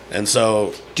them. And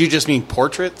so, Do you just mean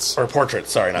portraits? or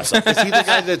portraits, sorry, not self. Is he the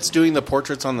guy that's doing the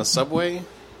portraits on the subway?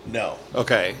 No,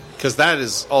 Okay, because that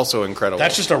is also incredible.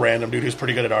 that's just a random dude who's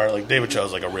pretty good at art. Like David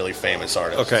Cho's like a really famous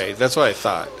artist. okay. That's what I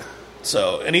thought.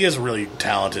 So, and he is really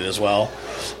talented as well,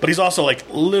 but he's also like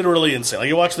literally insane. Like,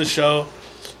 you watch this show,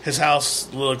 his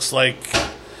house looks like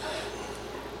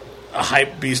a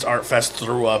hype beast art fest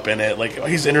threw up in it. Like,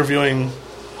 he's interviewing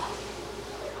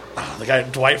the guy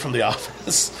Dwight from The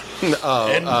Office. And one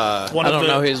I of don't the,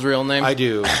 know his real name. I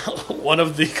do. one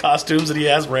of the costumes that he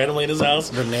has randomly in his house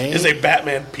The name? is a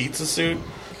Batman pizza suit.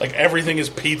 Like, everything is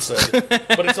pizza,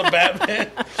 but it's a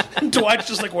Batman. And Dwight's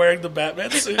just like wearing the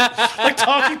Batman suit, like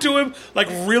talking to him like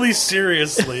really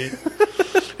seriously.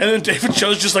 And then David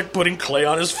Cho's just like putting clay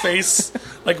on his face,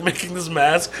 like making this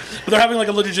mask. But they're having like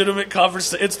a legitimate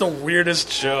conversation. It's the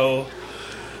weirdest show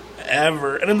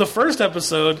ever. And in the first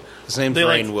episode, His name's they,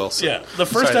 Rainn like- Wilson. Yeah, the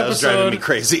first Sorry, that was driving me episode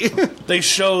crazy. they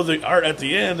show the art at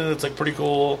the end, and it's like pretty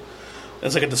cool.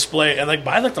 It's like a display, and like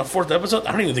by like the fourth episode,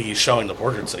 I don't even think he's showing the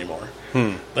portraits anymore.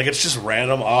 Like, it's just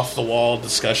random off the wall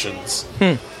discussions.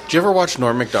 Did you ever watch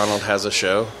Norm Macdonald Has a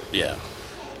Show? Yeah,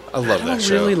 I love I that don't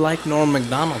show. really like Norm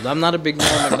Macdonald. I'm not a big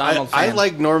Norm Macdonald I fan.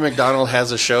 like Norm Macdonald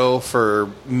Has a Show for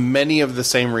many of the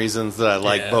same reasons that I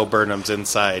like Yeah. Bo Burnham's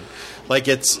Inside. Like,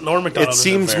 it's Norm Macdonald. it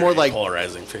seems is a very more like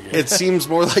polarizing figure. it seems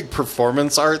more like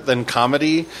performance art than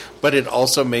comedy, but it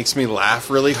also makes me laugh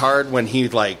really hard when he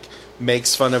like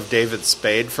makes fun of David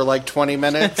Spade for like 20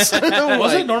 minutes.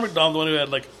 Wasn't Norm Macdonald the one who had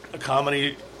like a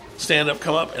comedy stand-up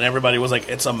come up, and everybody was like,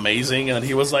 it's amazing, and then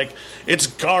he was like, it's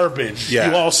garbage. Yeah.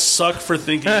 You all suck for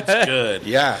thinking it's good.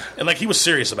 Yeah. And like, he was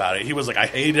serious about it. He was like, I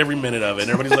hate every minute of it.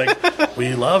 And everybody's like,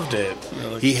 we loved it. You know,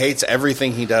 like, He hates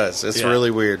everything he does. It's Yeah.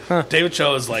 really weird. David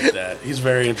Cho is like that. He's a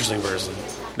very interesting person.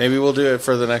 Maybe we'll do it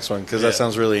for the next one because Yeah. that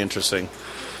sounds really interesting.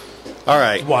 All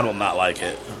right. Juan will not like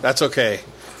it. That's okay.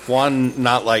 Juan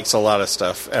not likes a lot of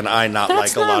stuff, and I not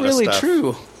That's like a lot not really of stuff.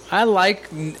 true. I like,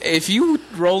 if you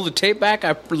roll the tape back,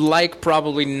 I like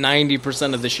probably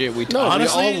 90% of the shit we talk No,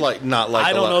 Honestly, we all not like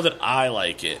I a don't lot. know that I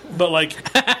like it, but like,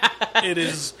 it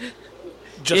is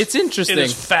just. It's interesting. It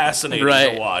is fascinating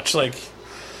Right. to watch. Like,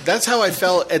 That's how I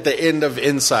felt at the end of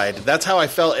Inside. That's how I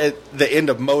felt at the end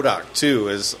of MODOK, too,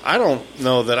 is I don't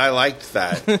know that I liked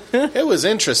that. It was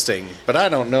interesting, but I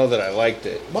don't know that I liked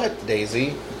it. What,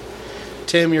 Daisy?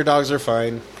 Tim, your dogs are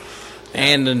fine.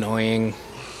 and annoying.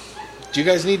 Do you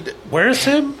guys need where's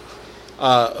him?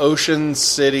 Ocean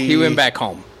City? He went back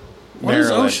home. Where's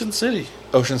Maryland. Ocean City?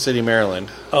 Ocean City, Maryland.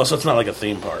 Oh, so it's not like a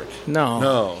theme park. No,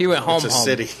 No. he went home. It's a home.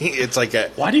 city. It's like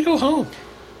Why do you go home?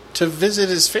 to visit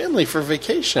his family for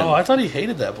vacation. Oh, I thought he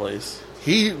hated that place.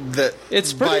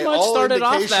 It's pretty by much all started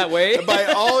off indication- that way. By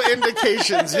all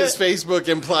indications, his Facebook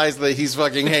implies that he's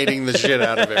fucking hating the shit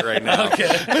out of it right now.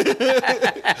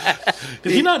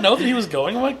 Did he not know that he was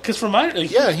going? Like, because from my,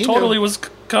 Yeah, he totally knew. was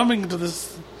coming to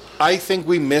this. I think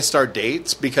we missed our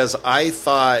dates because I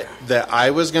thought that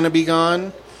I was going to be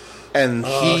gone, and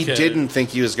he okay. didn't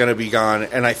think he was going to be gone.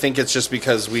 And I think it's just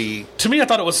because we. To me, I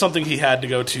thought it was something he had to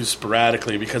go to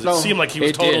sporadically because it No, seemed like he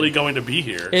was it totally did. going to be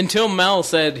here. Until Mel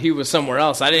said he was somewhere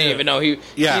else. I didn't even know he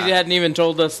hadn't even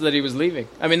told us that he was leaving.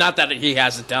 I mean, not that he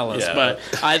has to tell us, Yeah. but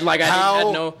I How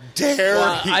had no. dare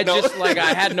Well, he? I No. just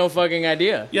I had no fucking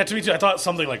idea. Yeah, to me too. I thought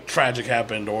something like tragic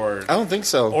happened, or I don't think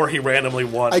so. he randomly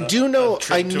won. I do know- a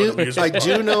trip I to knew- an amusement I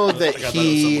do park. know Like, that I thought it was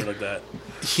he- somewhere like that.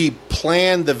 He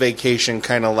planned the vacation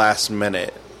kind of last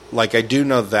minute. Like, I do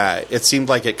know that. It seemed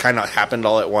like it kind of happened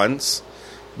all at once.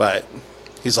 But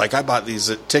he's like, I bought these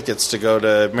tickets to go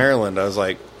to Maryland. I was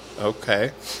like,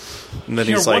 okay. And then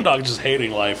Your he's one like, dog just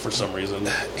hating life for some reason.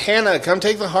 Hannah, come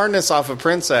take the harness off of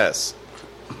Princess.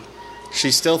 She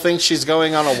still thinks she's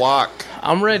going on a walk.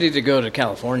 I'm ready to go to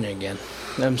California again.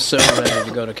 I'm so ready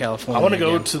to go to California. I want to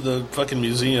go again. to the fucking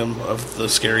museum of the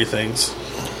scary things.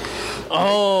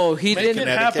 Oh, he Make didn't.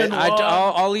 it happen.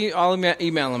 I'll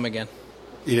email him again.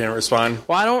 You didn't respond?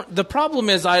 Well, I don't. The problem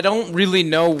is I don't really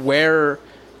know where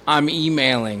I'm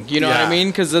emailing. You know what Yeah. I mean?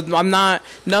 Because I'm not.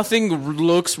 Nothing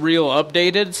looks real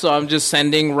updated, so I'm just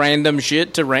sending random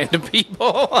shit to random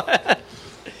people.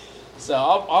 So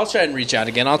I'll try and reach out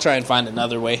again. I'll try and find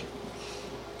another way.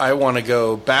 I want to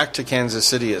go back to Kansas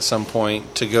City at some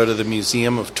point to go to the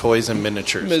Museum of Toys and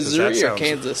Miniatures. 'cause that Missouri or sounds-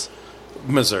 Kansas?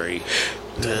 Missouri.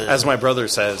 As my brother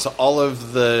says, all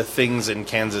of the things in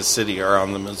Kansas City are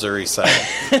on the Missouri side.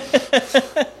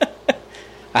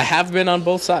 I have been on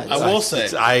both sides. I will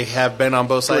say, I have been on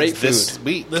both sides Great this food.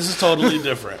 week. this is totally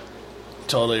different.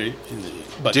 Totally.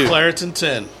 But Dude. Claritin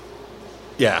 10,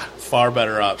 Yeah, far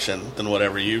better option than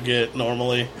whatever you get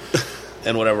normally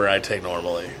and whatever I take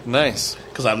normally. nice.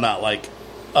 Because I'm not like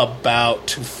about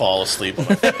to fall asleep. On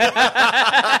my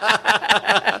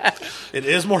it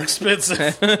is more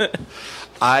expensive.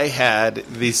 I had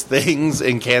these things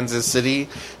in Kansas City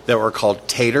that were called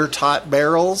tater tot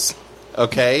barrels.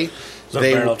 Okay, Is that a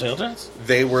barrel of tail tots?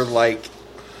 they were like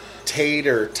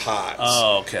tater tots.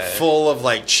 Oh, okay. Full of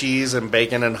like cheese and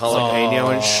bacon and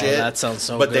jalapeno and shit. that sounds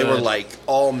so But they were good. like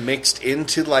all mixed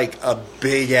into like a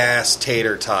big ass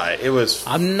tater tot. It was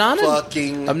I'm not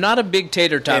fucking a big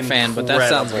tater tot fan, but that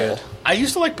sounds incredible. good. I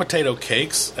used to like potato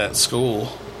cakes at school.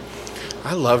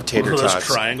 I love tater Remember those tots.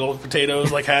 triangle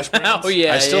potatoes like hash browns? Oh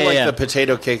yeah, I still yeah, like yeah. the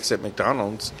potato cakes at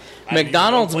McDonald's.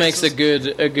 McDonald's I mean, makes a good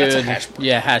That's a hash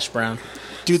brown. hash brown.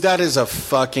 Dude, that is a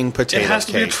fucking potato It has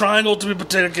to cake. be a triangle to be a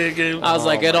potato cake. I was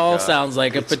like, it my all God. sounds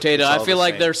like a potato. it's I all feel the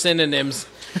like same. they're synonyms.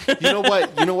 You know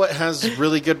what? You know what has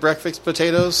really good breakfast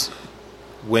potatoes?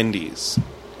 Wendy's.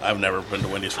 I've never been to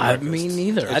Wendy's for I breakfast. mean,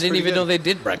 neither. I didn't pretty even good. know they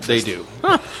did breakfast. They do.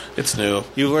 It's new.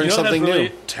 You learn know what something has really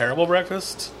new. Terrible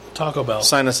breakfast? Taco Bell.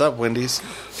 Sign us up, Wendy's.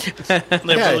 They have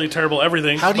Yeah. really terrible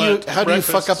everything. How do you but how do you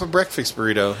fuck breakfast- up a breakfast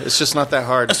burrito? It's just not that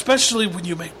hard. Especially when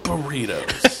you make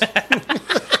burritos.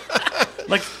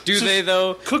 Like, Do just they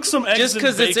though? cook some eggs Just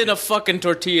because it's in a fucking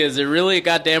tortilla, is it really a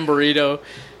goddamn burrito?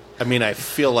 I mean, I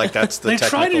feel like that's the They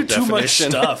try technical to do too much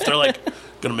definition. stuff. They're like,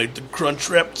 gonna make the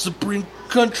Crunchwrap Supreme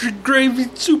Country Gravy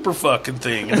super fucking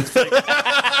thing. And it's like,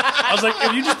 I was like,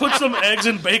 if you just put some eggs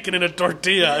and bacon in a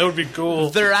tortilla, it would be cool.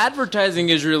 Their advertising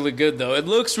is really good, though. It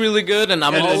looks really good, and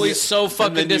I'm always so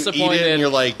fucking and then disappointed. You eat it and you're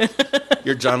like,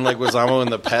 you're John Leguizamo in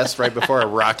The Pest right before a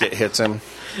rocket hits him.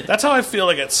 That's how I feel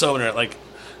like at Soner. Like,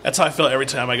 that's how I feel every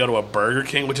time I go to a Burger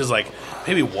King, which is like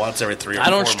maybe once every 3 or 4 I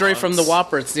don't months. stray from the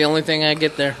Whopper. It's the only thing I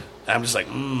get there. I'm just like,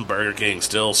 Burger King,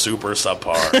 still super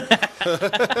subpar.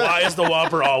 Why is the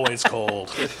Whopper always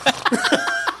cold?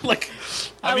 Like,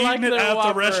 I'm I like eating it their at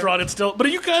Whopper. the restaurant. It's still, but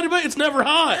you kind of, it's never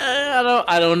hot.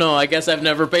 I don't know. I guess I've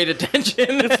never paid attention.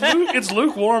 It's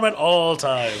lukewarm at all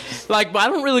times. Like, I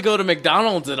don't really go to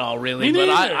McDonald's at all, really. Me But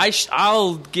neither.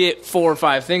 I'll get 4 or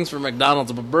 5 things from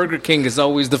McDonald's, but Burger King is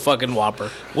always the fucking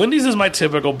Whopper. Wendy's is my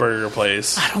typical burger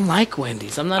place. I don't like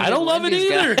Wendy's. I'm not. a I big don't love it Wendy's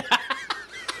guy. either.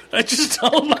 I just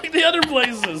don't like the other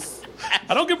places.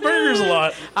 I don't get burgers a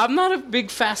lot. I'm not a big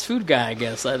fast food guy. I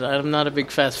guess I'm not a big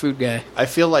fast food guy. I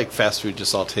feel like fast food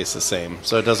just all tastes the same,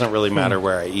 so it doesn't really matter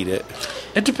where I eat it.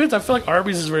 It depends. I feel like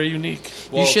Arby's is very unique.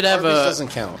 Well, should have Arby's a- doesn't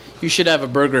count. You should have a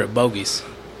burger at Bogey's.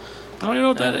 I don't even know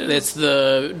what that is. It's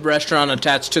the restaurant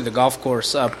attached to the golf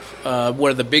course up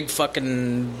where the big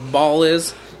fucking ball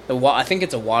is. I think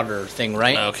it's a water thing,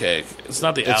 right? Okay, it's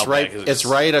not the It's Outback. right. It's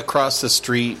right across the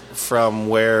street from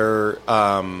where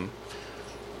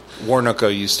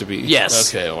Warnaco used to be.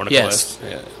 Yes. Okay, Ornico Yes. West.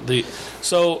 Yeah. The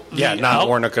not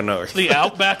Warnaco North. The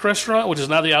Outback restaurant, which is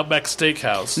not the Outback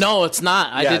Steakhouse. No, it's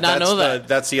not. I Yeah, did not know that's that.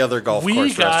 that's the other golf We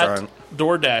course got restaurant.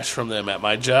 DoorDash from them at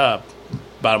my job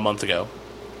about a month ago.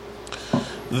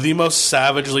 The most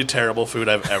savagely terrible food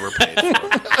I've ever paid for.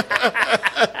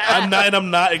 I'm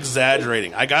not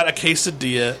exaggerating. I got a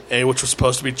quesadilla, which was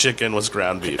supposed to be chicken, was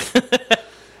ground beef.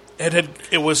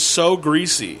 It was so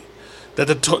greasy that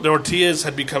the tortillas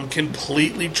had become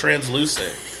completely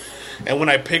translucent. And when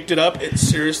I picked it up, it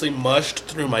seriously mushed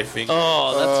through my fingers.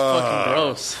 Oh, that's fucking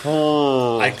gross.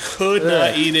 I could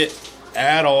not eat it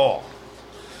at all.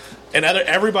 And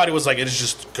everybody was like, it is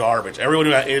just garbage. Everyone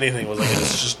who had anything was like, it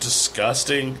is just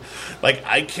disgusting. Like,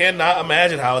 I cannot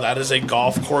imagine how that is a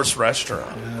golf course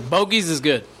restaurant. Bogey's is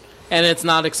good, and it's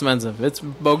not expensive. It's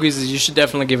Bogey's. You should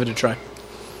definitely give it a try.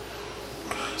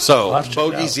 So, have to check it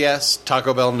Bogey's, out. yes.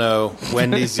 Taco Bell, no.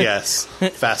 Wendy's, yes.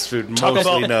 Fast food, Taco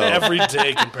mostly Bell no. every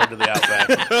day compared to the Outback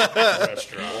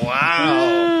restaurant.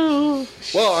 Wow.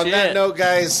 Well, on that Shit. note,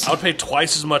 guys, I would pay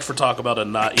twice as much for Taco Bell to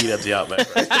not eat at the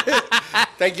Outback restaurant.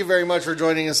 thank you very much for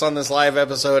joining us on this live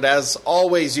episode. As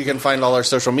always, you can find all our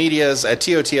social medias at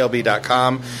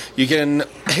totlb.com. You can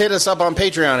hit us up on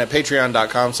Patreon at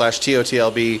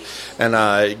patreon.com/totlb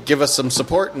and give us some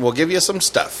support, and we'll give you some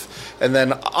stuff. And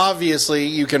then, obviously,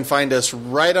 you can find us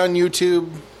right on YouTube,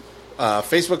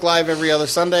 Facebook Live every other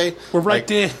Sunday. We're right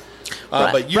there.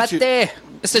 But YouTube, right there.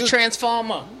 It's a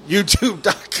transformer.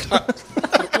 YouTube.com.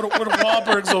 What are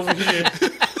Wahlbergs over here?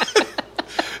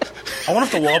 I wonder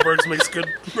if the Wahlbergs makes good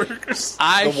burgers.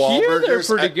 I The hear they're Wahlburgers,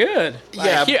 pretty good.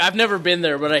 Yeah. I've never been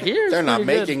there, but I hear it's They're not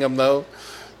pretty making them, though.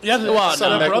 Yeah, Well, so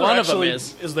no, my brother one of them actually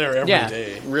is. there every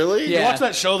day. Yeah. Really? Yeah. You watch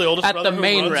that show, The Oldest At Brother the Who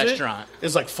main Runs It, restaurant.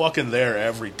 is like fucking there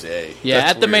every day. Yeah, That's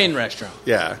at the weird. main restaurant,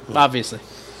 Yeah. obviously.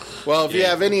 Well, if you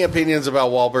have any opinions about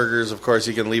Wahlburgers, of course,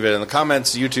 you can leave it in the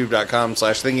comments.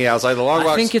 YouTube.com/thinking outside the long I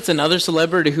box. think it's another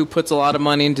celebrity who puts a lot of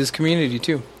money into his community,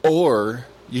 too. Or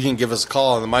you can give us a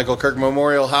call on the Michael Kirk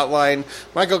Memorial Hotline.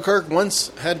 Michael Kirk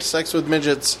once had sex with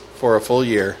midgets for a full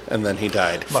year, and then he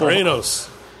died. Moreno's.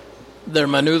 Their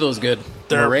menudo's good.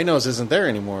 Their, Moreno's isn't there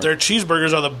anymore. their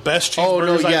cheeseburgers are the best Oh,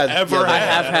 no, cheeseburgers yeah, I've ever yeah, I had.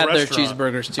 have at a had their restaurant.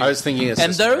 cheeseburgers, too. I was thinking it's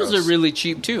And those Cisneros. are really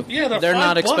cheap, too. Yeah, they're They're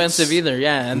not $5. expensive either,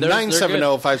 yeah. And they're good.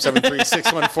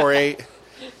 970-573-6148.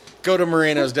 Go to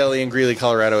Moreno's Deli in Greeley,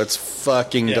 Colorado. It's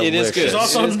fucking Yeah. delicious. It is good. It's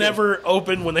also It is good. never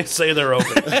open when they say they're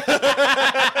open.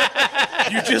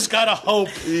 You just gotta hope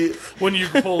when you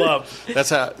pull up.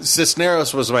 That's how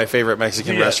Cisneros was my favorite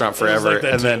Mexican Yeah, restaurant it was forever, like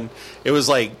that and too. then it was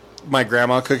like my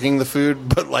grandma cooking the food,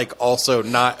 but like also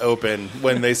not open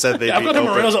when they said they'd I've be gone to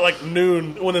Moreno's open at like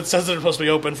noon when it says they're supposed to be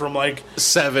open from like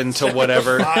 7 to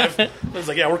whatever. 5. It's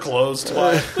like, yeah, we're closed.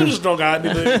 Why? We just don't got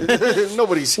anything.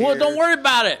 Nobody's here. Well, don't worry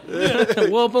about it.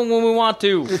 We'll open when we want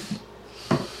to.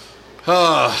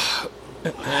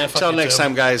 Till next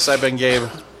time, guys. I've been Gabe.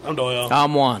 I'm Doyle.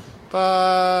 I'm Juan.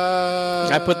 Bye.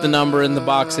 I put the number in the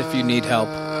box if you need help.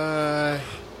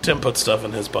 Tim put stuff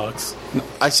in his box.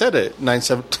 I said it.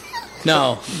 97.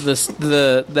 No,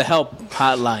 the help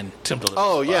hotline. Tim delivered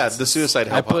Oh his yeah, box. the suicide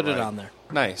I help. put it hotline. on there.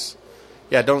 Nice.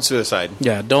 Yeah, don't suicide.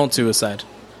 Yeah, don't suicide.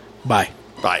 Bye.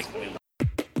 Bye.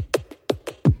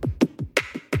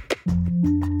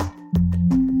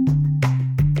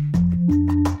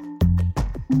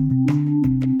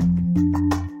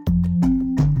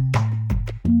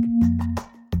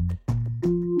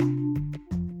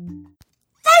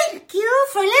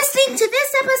 listening to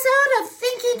this episode of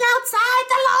Thinking Outside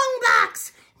the Long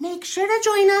Box. Make sure to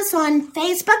join us on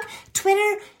Facebook,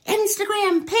 Twitter,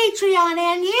 Instagram, Patreon,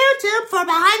 and YouTube for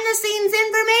behind-the-scenes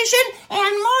information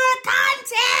and more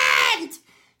content.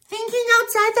 Thinking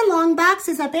Outside the Long Box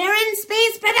is a Barren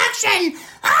Space production.